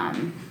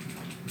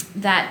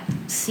that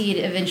seed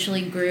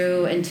eventually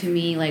grew into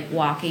me, like,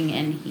 walking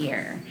in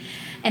here.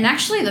 And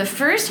actually, the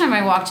first time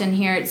I walked in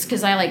here, it's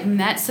because I, like,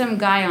 met some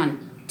guy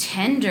on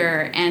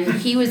Tinder, and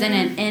he was in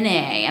an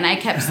NA, and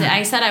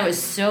I said I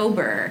was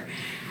sober.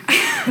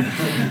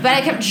 But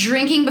I kept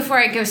drinking before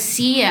I go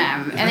see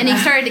him, and then he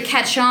started to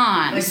catch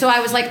on. So I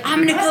was like,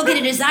 I'm gonna go get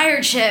a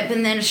desire chip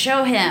and then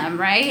show him,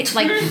 right?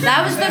 Like,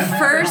 that was the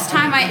first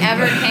time I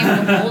ever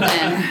came to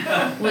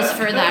Holden, was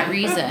for that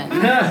reason.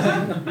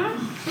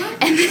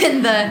 And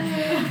then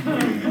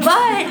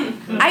but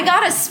I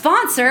got a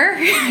sponsor,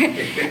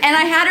 and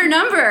I had her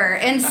number.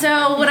 And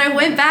so when I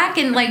went back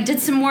and like did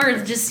some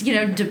more, just, you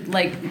know,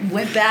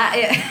 went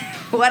back.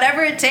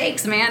 Whatever it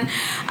takes, man.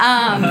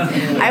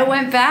 I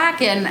went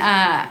back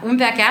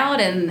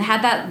out and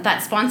had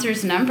that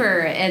sponsor's number.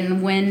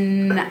 And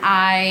when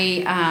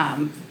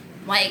I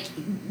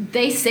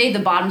they say the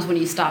bottom's when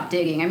you stop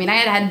digging. I mean, I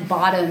had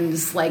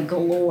bottoms like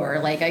galore.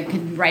 Like, I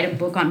could write a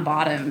book on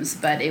bottoms,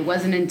 but it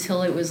wasn't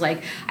until it was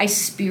like I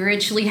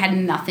spiritually had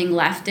nothing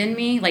left in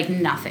me. Like,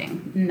 nothing.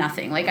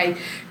 Like,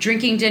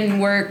 drinking didn't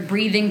work,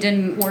 breathing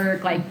didn't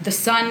work. Like, the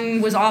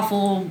sun was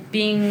awful,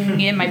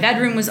 being in my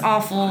bedroom was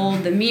awful,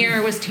 the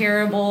mirror was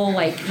terrible,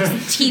 like,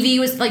 TV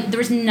was like, there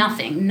was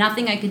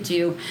nothing I could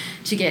do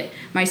to get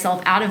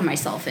myself out of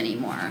myself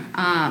anymore.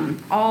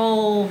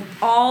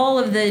 All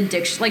of the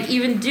addiction, like,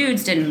 even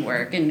dudes didn't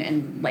work,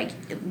 and like,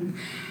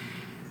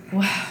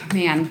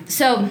 man.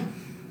 So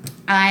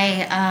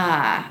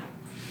I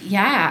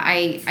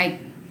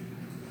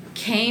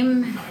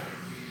came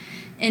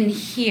in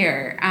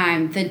here.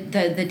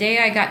 The day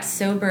I got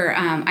sober,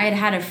 I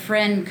had a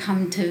friend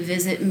come to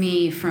visit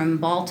me from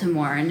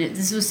Baltimore, and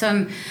this was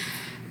some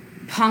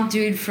punk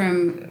dude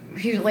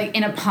he was like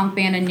in a punk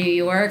band in New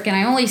York. And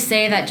I only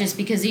say that just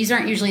because these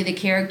aren't usually the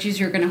characters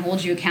who are going to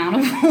hold you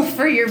accountable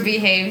for your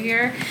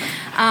behavior.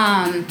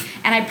 And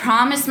I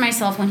promised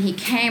myself when he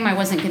came I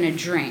wasn't going to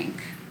drink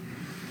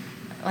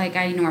like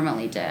I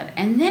normally did.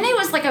 And then it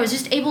was like I was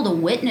just able to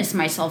witness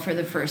myself for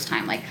the first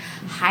time, like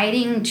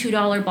hiding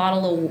 $2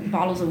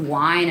 bottles of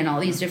wine in all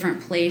these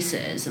different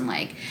places. And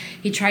like,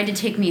 he tried to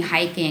take me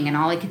hiking, and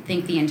all I could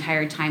think the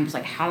entire time was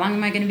like, how long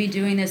am I going to be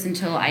doing this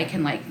until I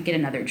can like get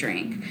another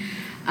drink?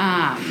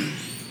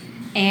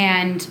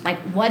 And like,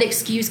 what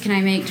excuse can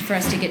I make for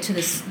us to get to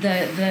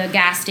the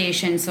gas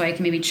station so I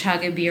can maybe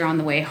chug a beer on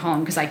the way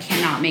home, because I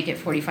cannot make it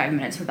 45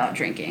 minutes without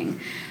drinking.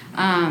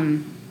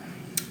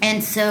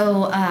 And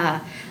so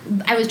I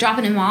was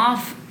dropping him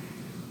off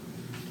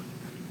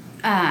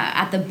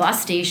at the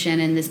bus station,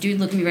 and this dude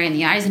looked me right in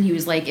the eyes, and he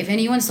was like, if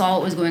anyone saw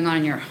what was going on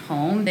in your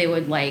home, they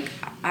would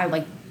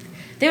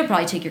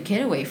probably take your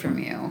kid away from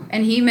you.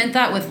 And he meant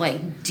that with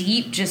like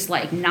deep, just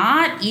like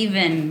not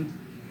even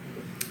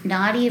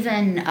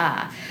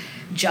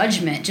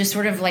judgment, just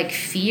sort of like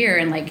fear,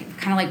 and like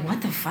kind of like,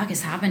 what the fuck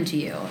has happened to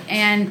you?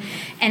 And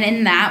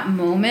in that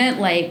moment,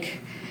 like,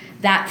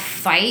 that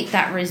fight,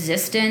 that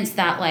resistance,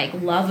 that like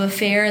love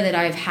affair that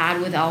I've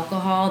had with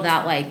alcohol,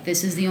 that like,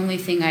 this is the only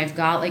thing I've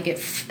got, like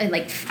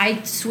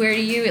I swear to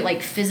you, it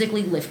like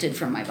physically lifted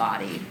from my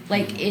body.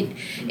 Like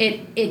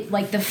it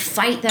like the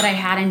fight that I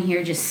had in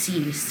here just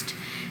ceased.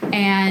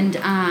 And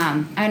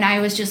I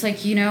was just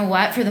like, you know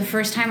what? For the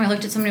first time I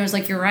looked at somebody, I was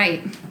like, you're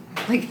right.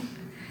 Like,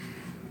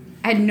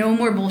 I had no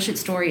more bullshit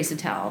stories to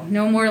tell.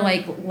 No more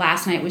like,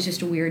 last night was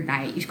just a weird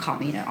night, you caught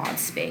me in an odd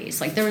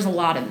space. Like, there was a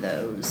lot of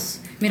those.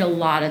 I made a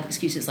lot of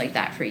excuses like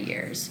that for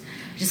years.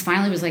 I just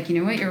finally was like, you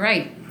know what, you're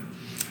right.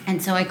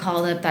 And so I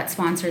called up that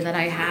sponsor that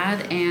I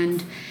had,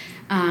 and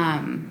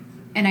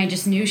I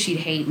just knew she'd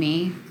hate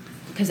me,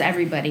 because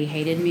everybody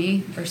hated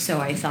me, or so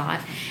I thought.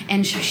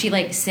 And she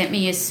like sent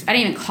me I didn't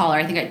even call her,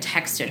 I think I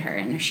texted her,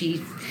 and she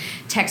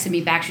texted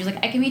me back. She was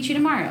like, I can meet you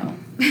tomorrow.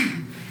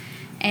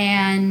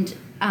 And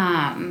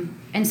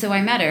And so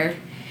I met her,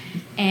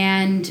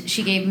 and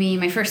she gave me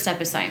my first step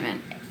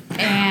assignment.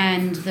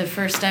 And the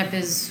first step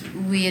is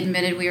we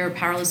admitted we were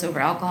powerless over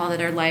alcohol,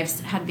 that our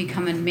lives had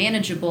become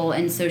unmanageable.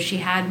 And so she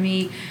had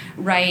me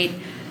write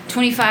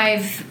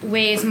 25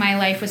 ways my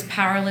life was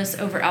powerless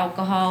over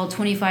alcohol,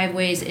 25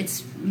 ways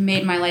it's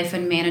made my life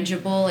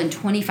unmanageable, and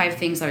 25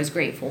 things I was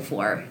grateful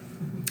for.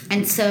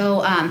 And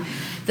so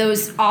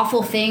those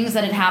awful things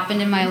that had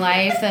happened in my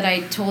life that I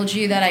told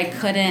you that I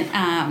couldn't...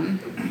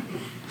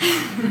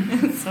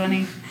 it's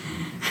funny.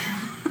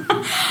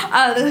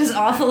 Those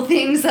awful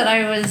things that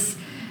I was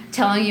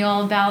telling you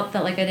all about,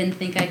 that like I didn't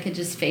think I could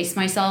just face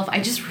myself,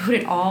 I just wrote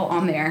it all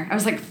on there. I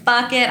was like,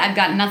 fuck it, I've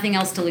got nothing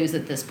else to lose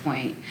at this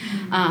point.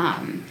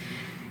 And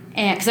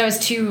because I was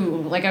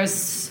too, like I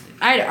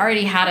had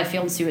already had a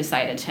failed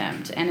suicide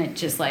attempt, and it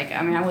just like,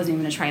 I mean, I wasn't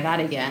even gonna try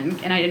that again,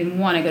 and I didn't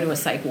want to go to a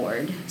psych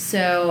ward.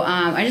 So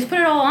I just put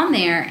it all on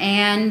there,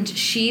 and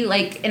she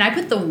like, and I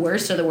put the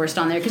worst of the worst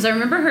on there, because I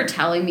remember her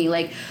telling me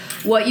like,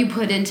 what you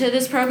put into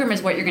this program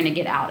is what you're gonna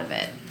get out of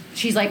it.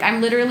 She's like,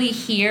 I'm literally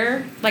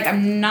here, like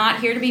I'm not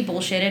here to be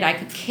bullshitted, I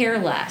could care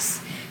less.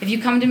 If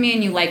you come to me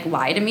and you like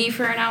lie to me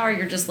for an hour,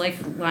 you're just like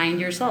lying to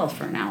yourself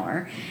for an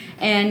hour.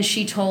 And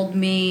she told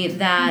me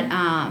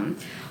that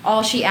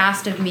all she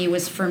asked of me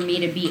was for me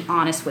to be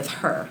honest with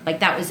her. Like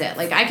that was it.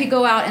 Like I could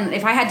go out, and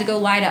if I had to go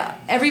lie to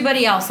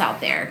everybody else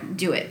out there,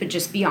 do it, but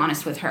just be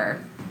honest with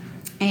her.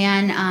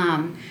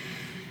 And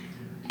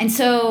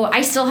so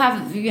I still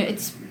have,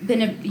 it's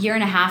been a year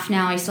and a half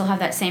now, I still have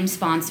that same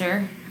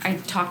sponsor. I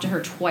talk to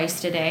her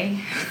twice today.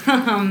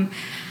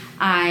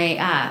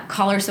 I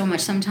call her so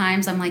much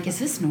sometimes, I'm like, is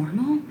this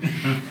normal?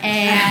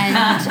 And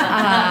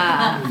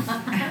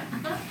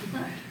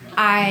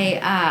I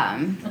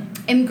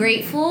am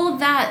grateful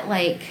that,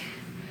 like,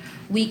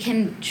 we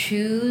can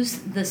choose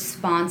the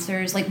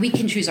sponsors, like, we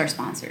can choose our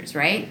sponsors,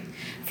 right?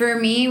 For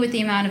me, with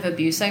the amount of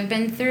abuse I've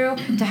been through,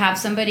 to have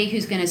somebody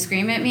who's going to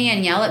scream at me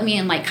and yell at me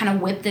and, like, kind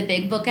of whip the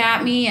big book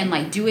at me and,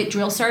 like, do it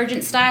drill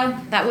sergeant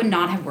style, that would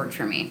not have worked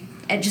for me.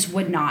 It just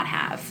would not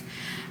have.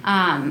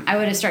 I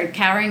would have started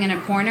cowering in a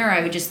corner.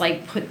 I would just,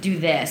 like, do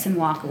this and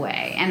walk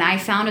away. And I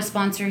found a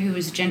sponsor who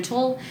was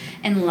gentle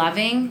and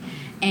loving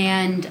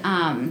and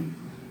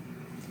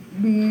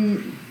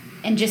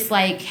just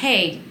like,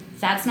 hey,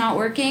 that's not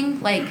working.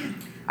 Like,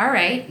 all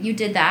right, you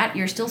did that.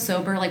 You're still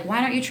sober. Like,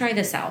 why don't you try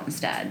this out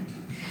instead?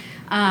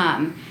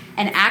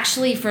 And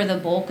actually, for the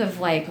bulk of,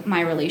 like, my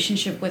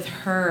relationship with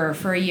her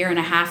for a year and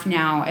a half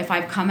now, if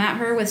I've come at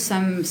her with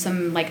some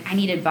like, I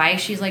need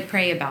advice, she's like,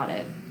 pray about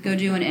it. Go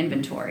do an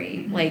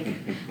inventory. Like,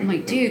 I'm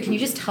like, dude, can you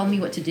just tell me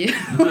what to do?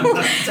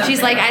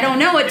 She's like, I don't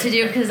know what to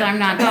do because I'm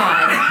not God.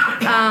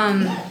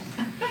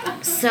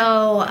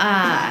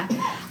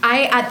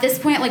 I, at this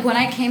point, like, when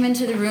I came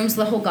into the rooms,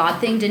 the whole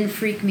God thing didn't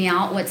freak me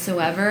out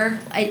whatsoever.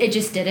 It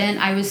just didn't.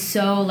 I was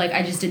so, like,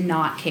 I just did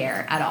not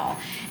care at all.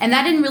 And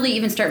that didn't really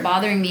even start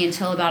bothering me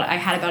until I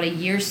had about a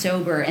year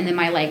sober, and then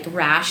my, like,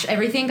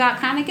 everything got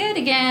kind of good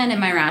again, and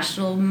my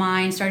rational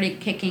mind started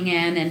kicking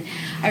in, and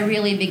I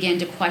really began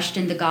to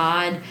question the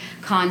God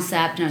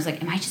concept, and I was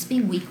like, am I just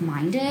being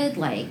weak-minded?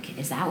 Like,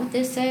 is that what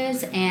this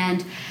is?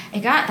 And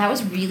that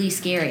was really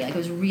scary. Like, I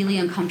was really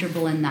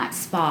uncomfortable in that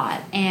spot.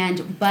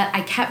 But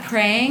I kept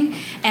praying,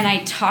 and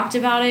I talked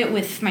about it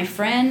with my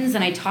friends,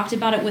 and I talked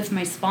about it with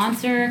my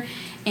sponsor,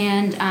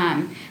 and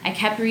I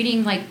kept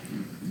reading, like,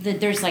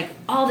 there's, like,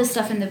 all this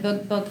stuff in the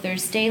book.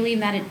 There's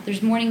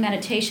there's morning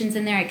meditations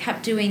in there. I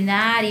kept doing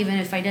that, even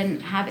if I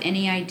didn't have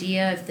any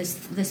idea if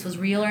this was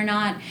real or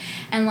not.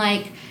 And,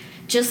 like,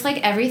 just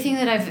like everything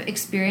that I've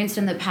experienced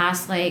in the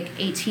past, like,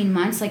 18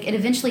 months, like, it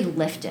eventually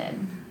lifted,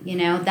 you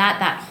know,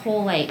 that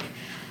whole, like,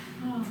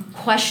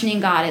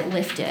 questioning God, it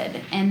lifted.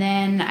 And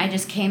then I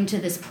just came to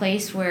this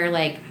place where,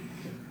 like,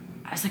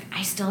 I was like,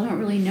 I still don't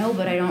really know,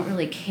 but I don't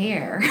really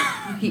care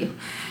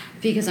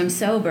because I'm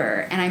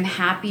sober, and I'm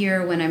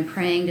happier when I'm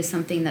praying to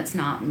something that's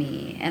not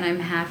me, and I'm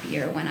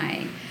happier when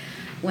I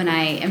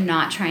am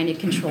not trying to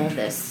control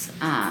this.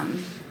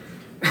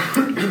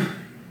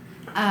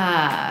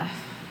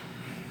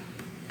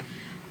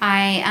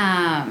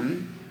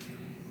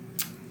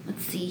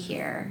 Let's see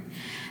here.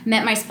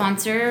 Met my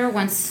sponsor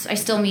once. I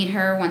still meet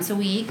her once a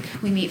week.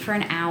 We meet for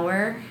an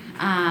hour.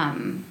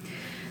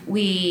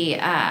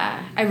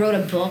 I wrote a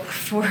book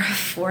for a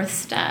fourth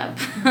step.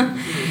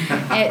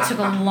 It took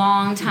a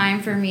long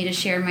time for me to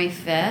share my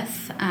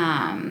fifth.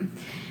 And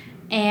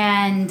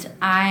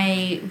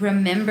I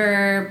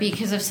remember,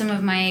 because of some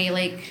of my,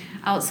 like,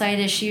 outside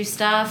issue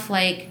stuff,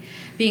 like,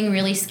 being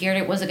really scared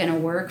it wasn't going to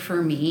work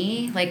for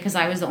me, like, because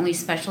I was the only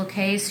special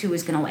case who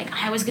was going to, like,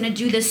 I was going to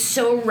do this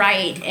so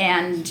right,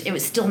 and it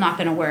was still not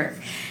going to work.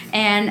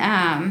 And,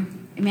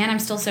 man, I'm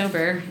still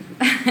sober.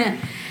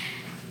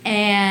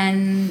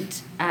 And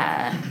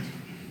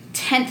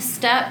 10th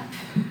step,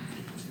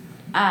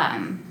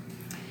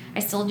 I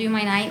still do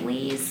my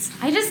nightlies.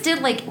 I just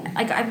did, like,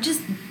 I've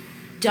just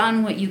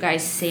done what you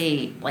guys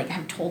say, like,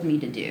 have told me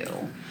to do.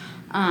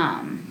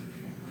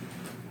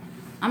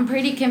 I'm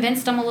pretty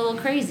convinced I'm a little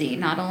crazy.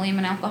 Not only am I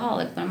an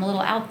alcoholic, but I'm a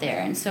little out there.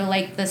 And so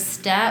like the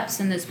steps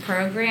in this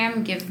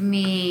program give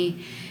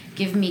me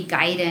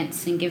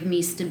guidance and give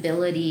me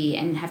stability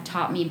and have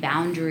taught me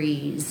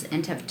boundaries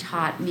and have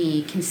taught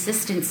me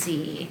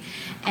consistency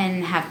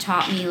and have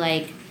taught me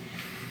like,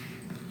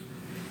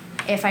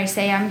 if I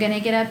say I'm going to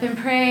get up and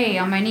pray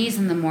on my knees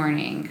in the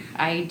morning,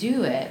 I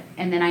do it.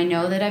 And then I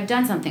know that I've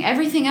done something.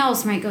 Everything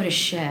else might go to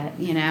shit,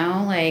 you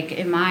know? Like,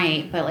 it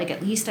might. But, like,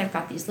 at least I've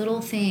got these little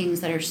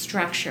things that are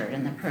structured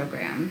in the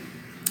program.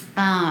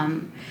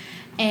 I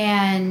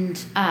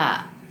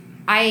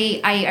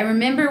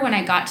remember when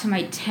I got to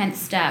my 10th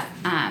step,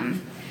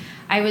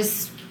 I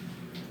was,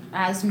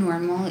 as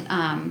normal,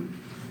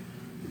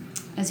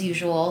 as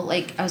usual,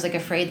 like, I was, like,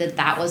 afraid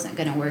that wasn't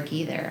going to work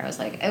either. I was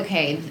like,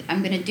 okay,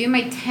 I'm going to do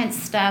my 10th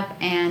step,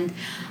 and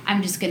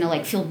I'm just going to,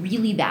 like, feel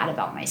really bad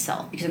about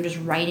myself because I'm just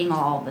writing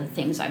all the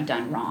things I've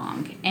done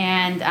wrong.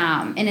 And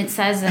it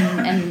says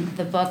in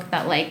the book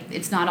that, like,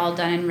 it's not all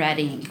done and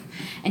ready.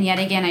 And yet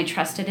again, I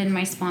trusted in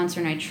my sponsor,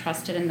 and I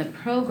trusted in the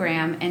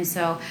program, and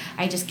so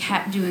I just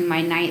kept doing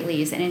my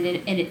nightlies, and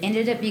it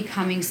ended up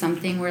becoming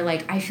something where,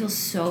 like, I feel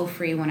so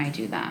free when I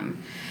do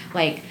them.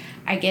 Like,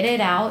 I get it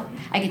out.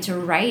 I get to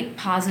write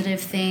positive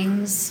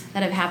things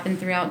that have happened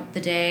throughout the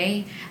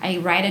day. I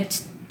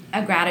write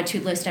a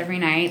gratitude list every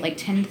night, like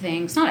 10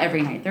 things. Not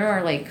every night. There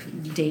are, like,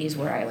 days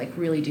where I, like,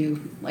 really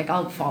do, like,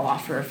 I'll fall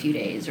off for a few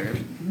days, or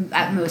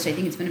at most, I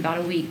think it's been about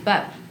a week.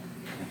 But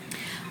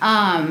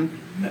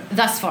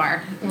thus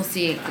far, we'll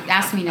see.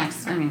 Ask me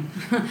next. I mean,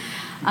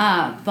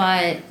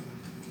 but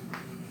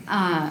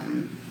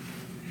am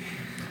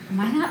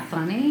I not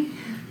funny?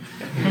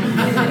 Or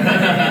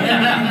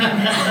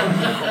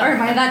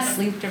am I that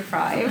sleep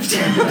deprived?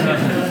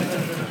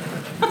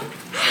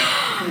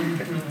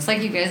 It's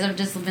like you guys have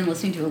just been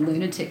listening to a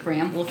lunatic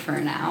ramble for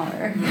an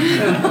hour.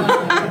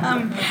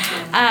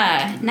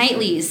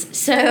 Nightlies.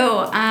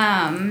 So,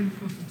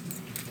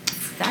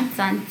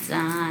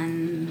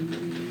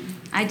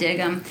 I dig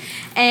them.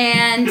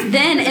 And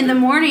then in the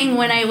morning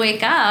when I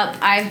wake up,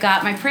 I've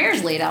got my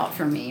prayers laid out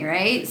for me,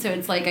 right? So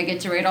it's like I get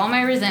to write all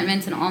my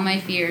resentments and all my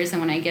fears, and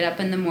when I get up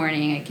in the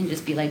morning, I can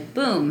just be like,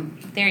 boom,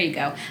 there you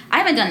go. I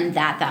haven't done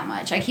that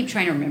much. I keep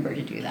trying to remember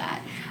to do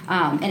that.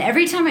 And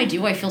every time I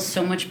do, I feel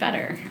so much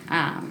better.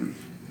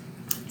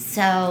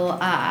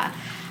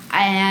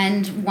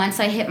 And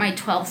once I hit my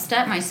 12th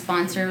step, my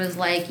sponsor was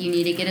like, you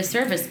need to get a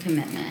service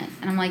commitment.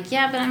 And I'm like,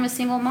 yeah, but I'm a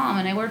single mom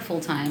and I work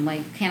full time.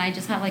 Like, can't I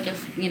just have like a,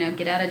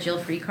 get out of jail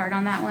free card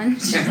on that one?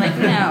 She's like,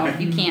 no,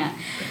 you can't.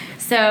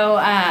 So,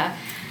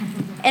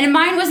 and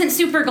mine wasn't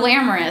super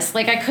glamorous.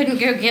 Like, I couldn't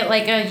go get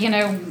like a,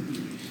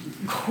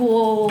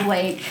 cool,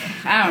 like,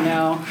 I don't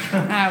know,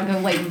 go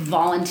like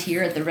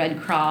volunteer at the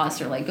Red Cross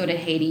or like go to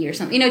Haiti or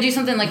something, do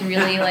something like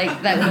really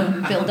like that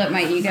will build up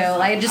my ego.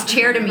 I just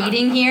chaired a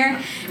meeting here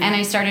and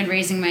I started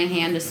raising my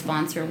hand to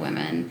sponsor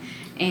women,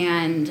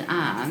 and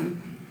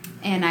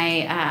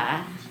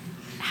I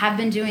have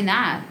been doing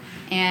that,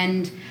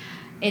 and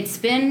it's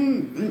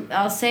been,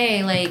 I'll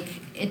say, like,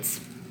 it's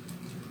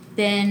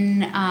been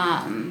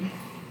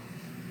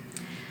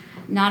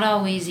not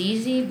always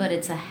easy, but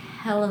it's a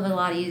hell of a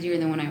lot easier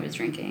than when I was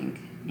drinking.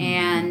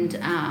 And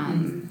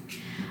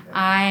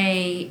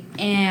I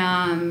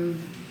am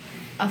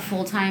a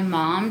full-time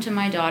mom to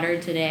my daughter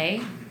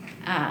today.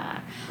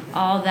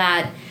 All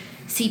that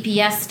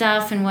CPS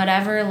stuff and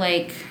whatever,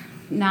 like,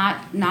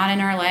 not in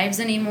our lives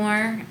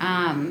anymore.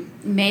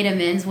 Made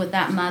amends with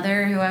that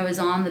mother who I was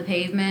on the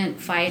pavement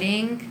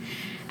fighting.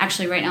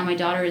 Actually, right now my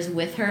daughter is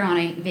with her on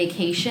a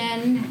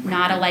vacation,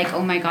 not a like,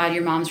 oh my God,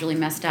 your mom's really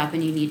messed up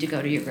and you need to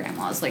go to your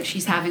grandma's. Like,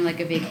 she's having like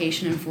a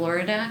vacation in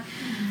Florida.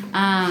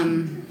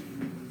 I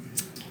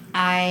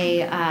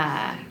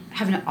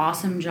have an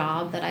awesome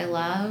job that I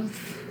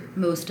love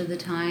most of the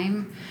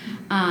time.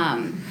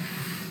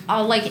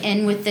 I'll like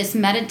end with this.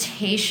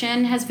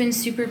 Meditation has been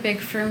super big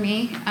for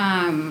me.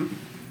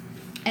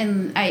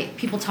 And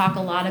people talk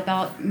a lot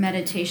about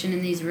meditation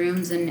in these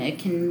rooms, and it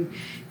can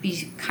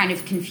be kind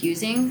of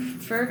confusing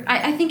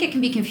I think it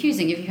can be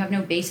confusing if you have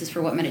no basis for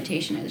what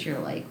meditation is. You're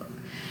like,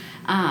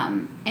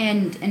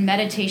 and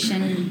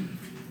meditation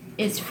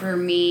is for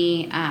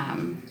me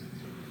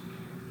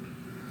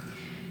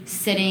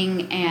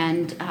sitting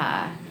and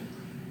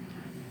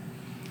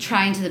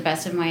trying to the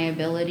best of my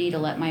ability to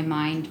let my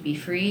mind be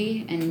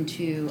free and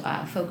to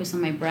focus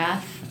on my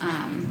breath.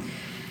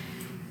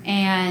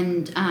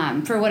 And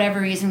for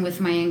whatever reason, with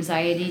my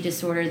anxiety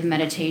disorder, the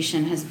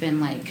meditation has been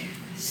like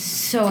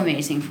so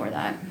amazing for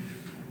that.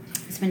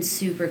 It's been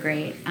super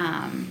great.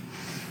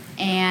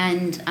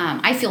 And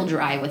I feel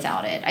dry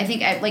without it. I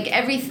think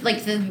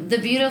the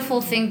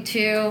beautiful thing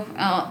too,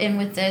 in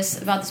with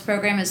this about this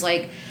program is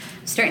like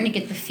starting to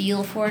get the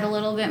feel for it a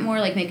little bit more,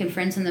 like making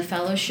friends in the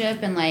fellowship,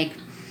 and like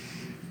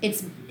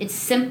it's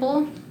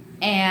simple,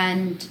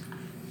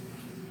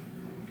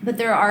 but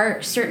there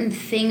are certain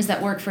things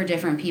that work for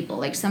different people.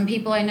 Like, some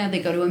people I know, they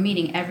go to a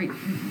meeting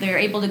they're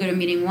able to go to a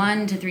meeting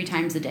 1 to 3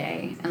 times a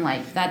day, and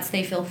like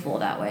they feel full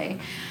that way.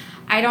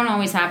 I don't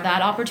always have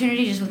that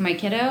opportunity just with my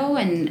kiddo,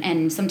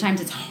 and sometimes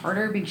it's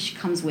harder because she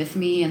comes with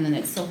me and then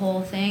it's the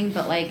whole thing.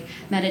 But like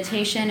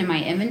meditation and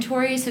my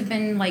inventories have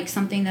been like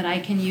something that I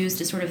can use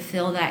to sort of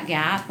fill that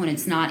gap when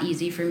it's not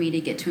easy for me to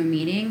get to a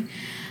meeting.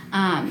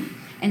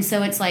 And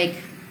so it's like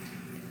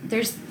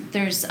there's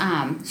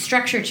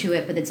structure to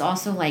it, but it's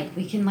also like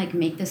we can like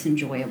make this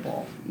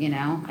enjoyable, you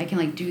know? I can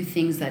like do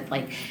things that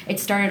like it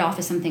started off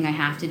as something I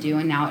have to do,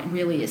 and now it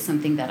really is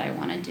something that I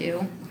want to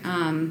do.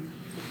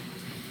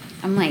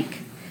 I'm like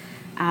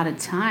out of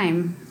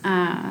time.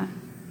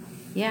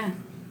 Yeah.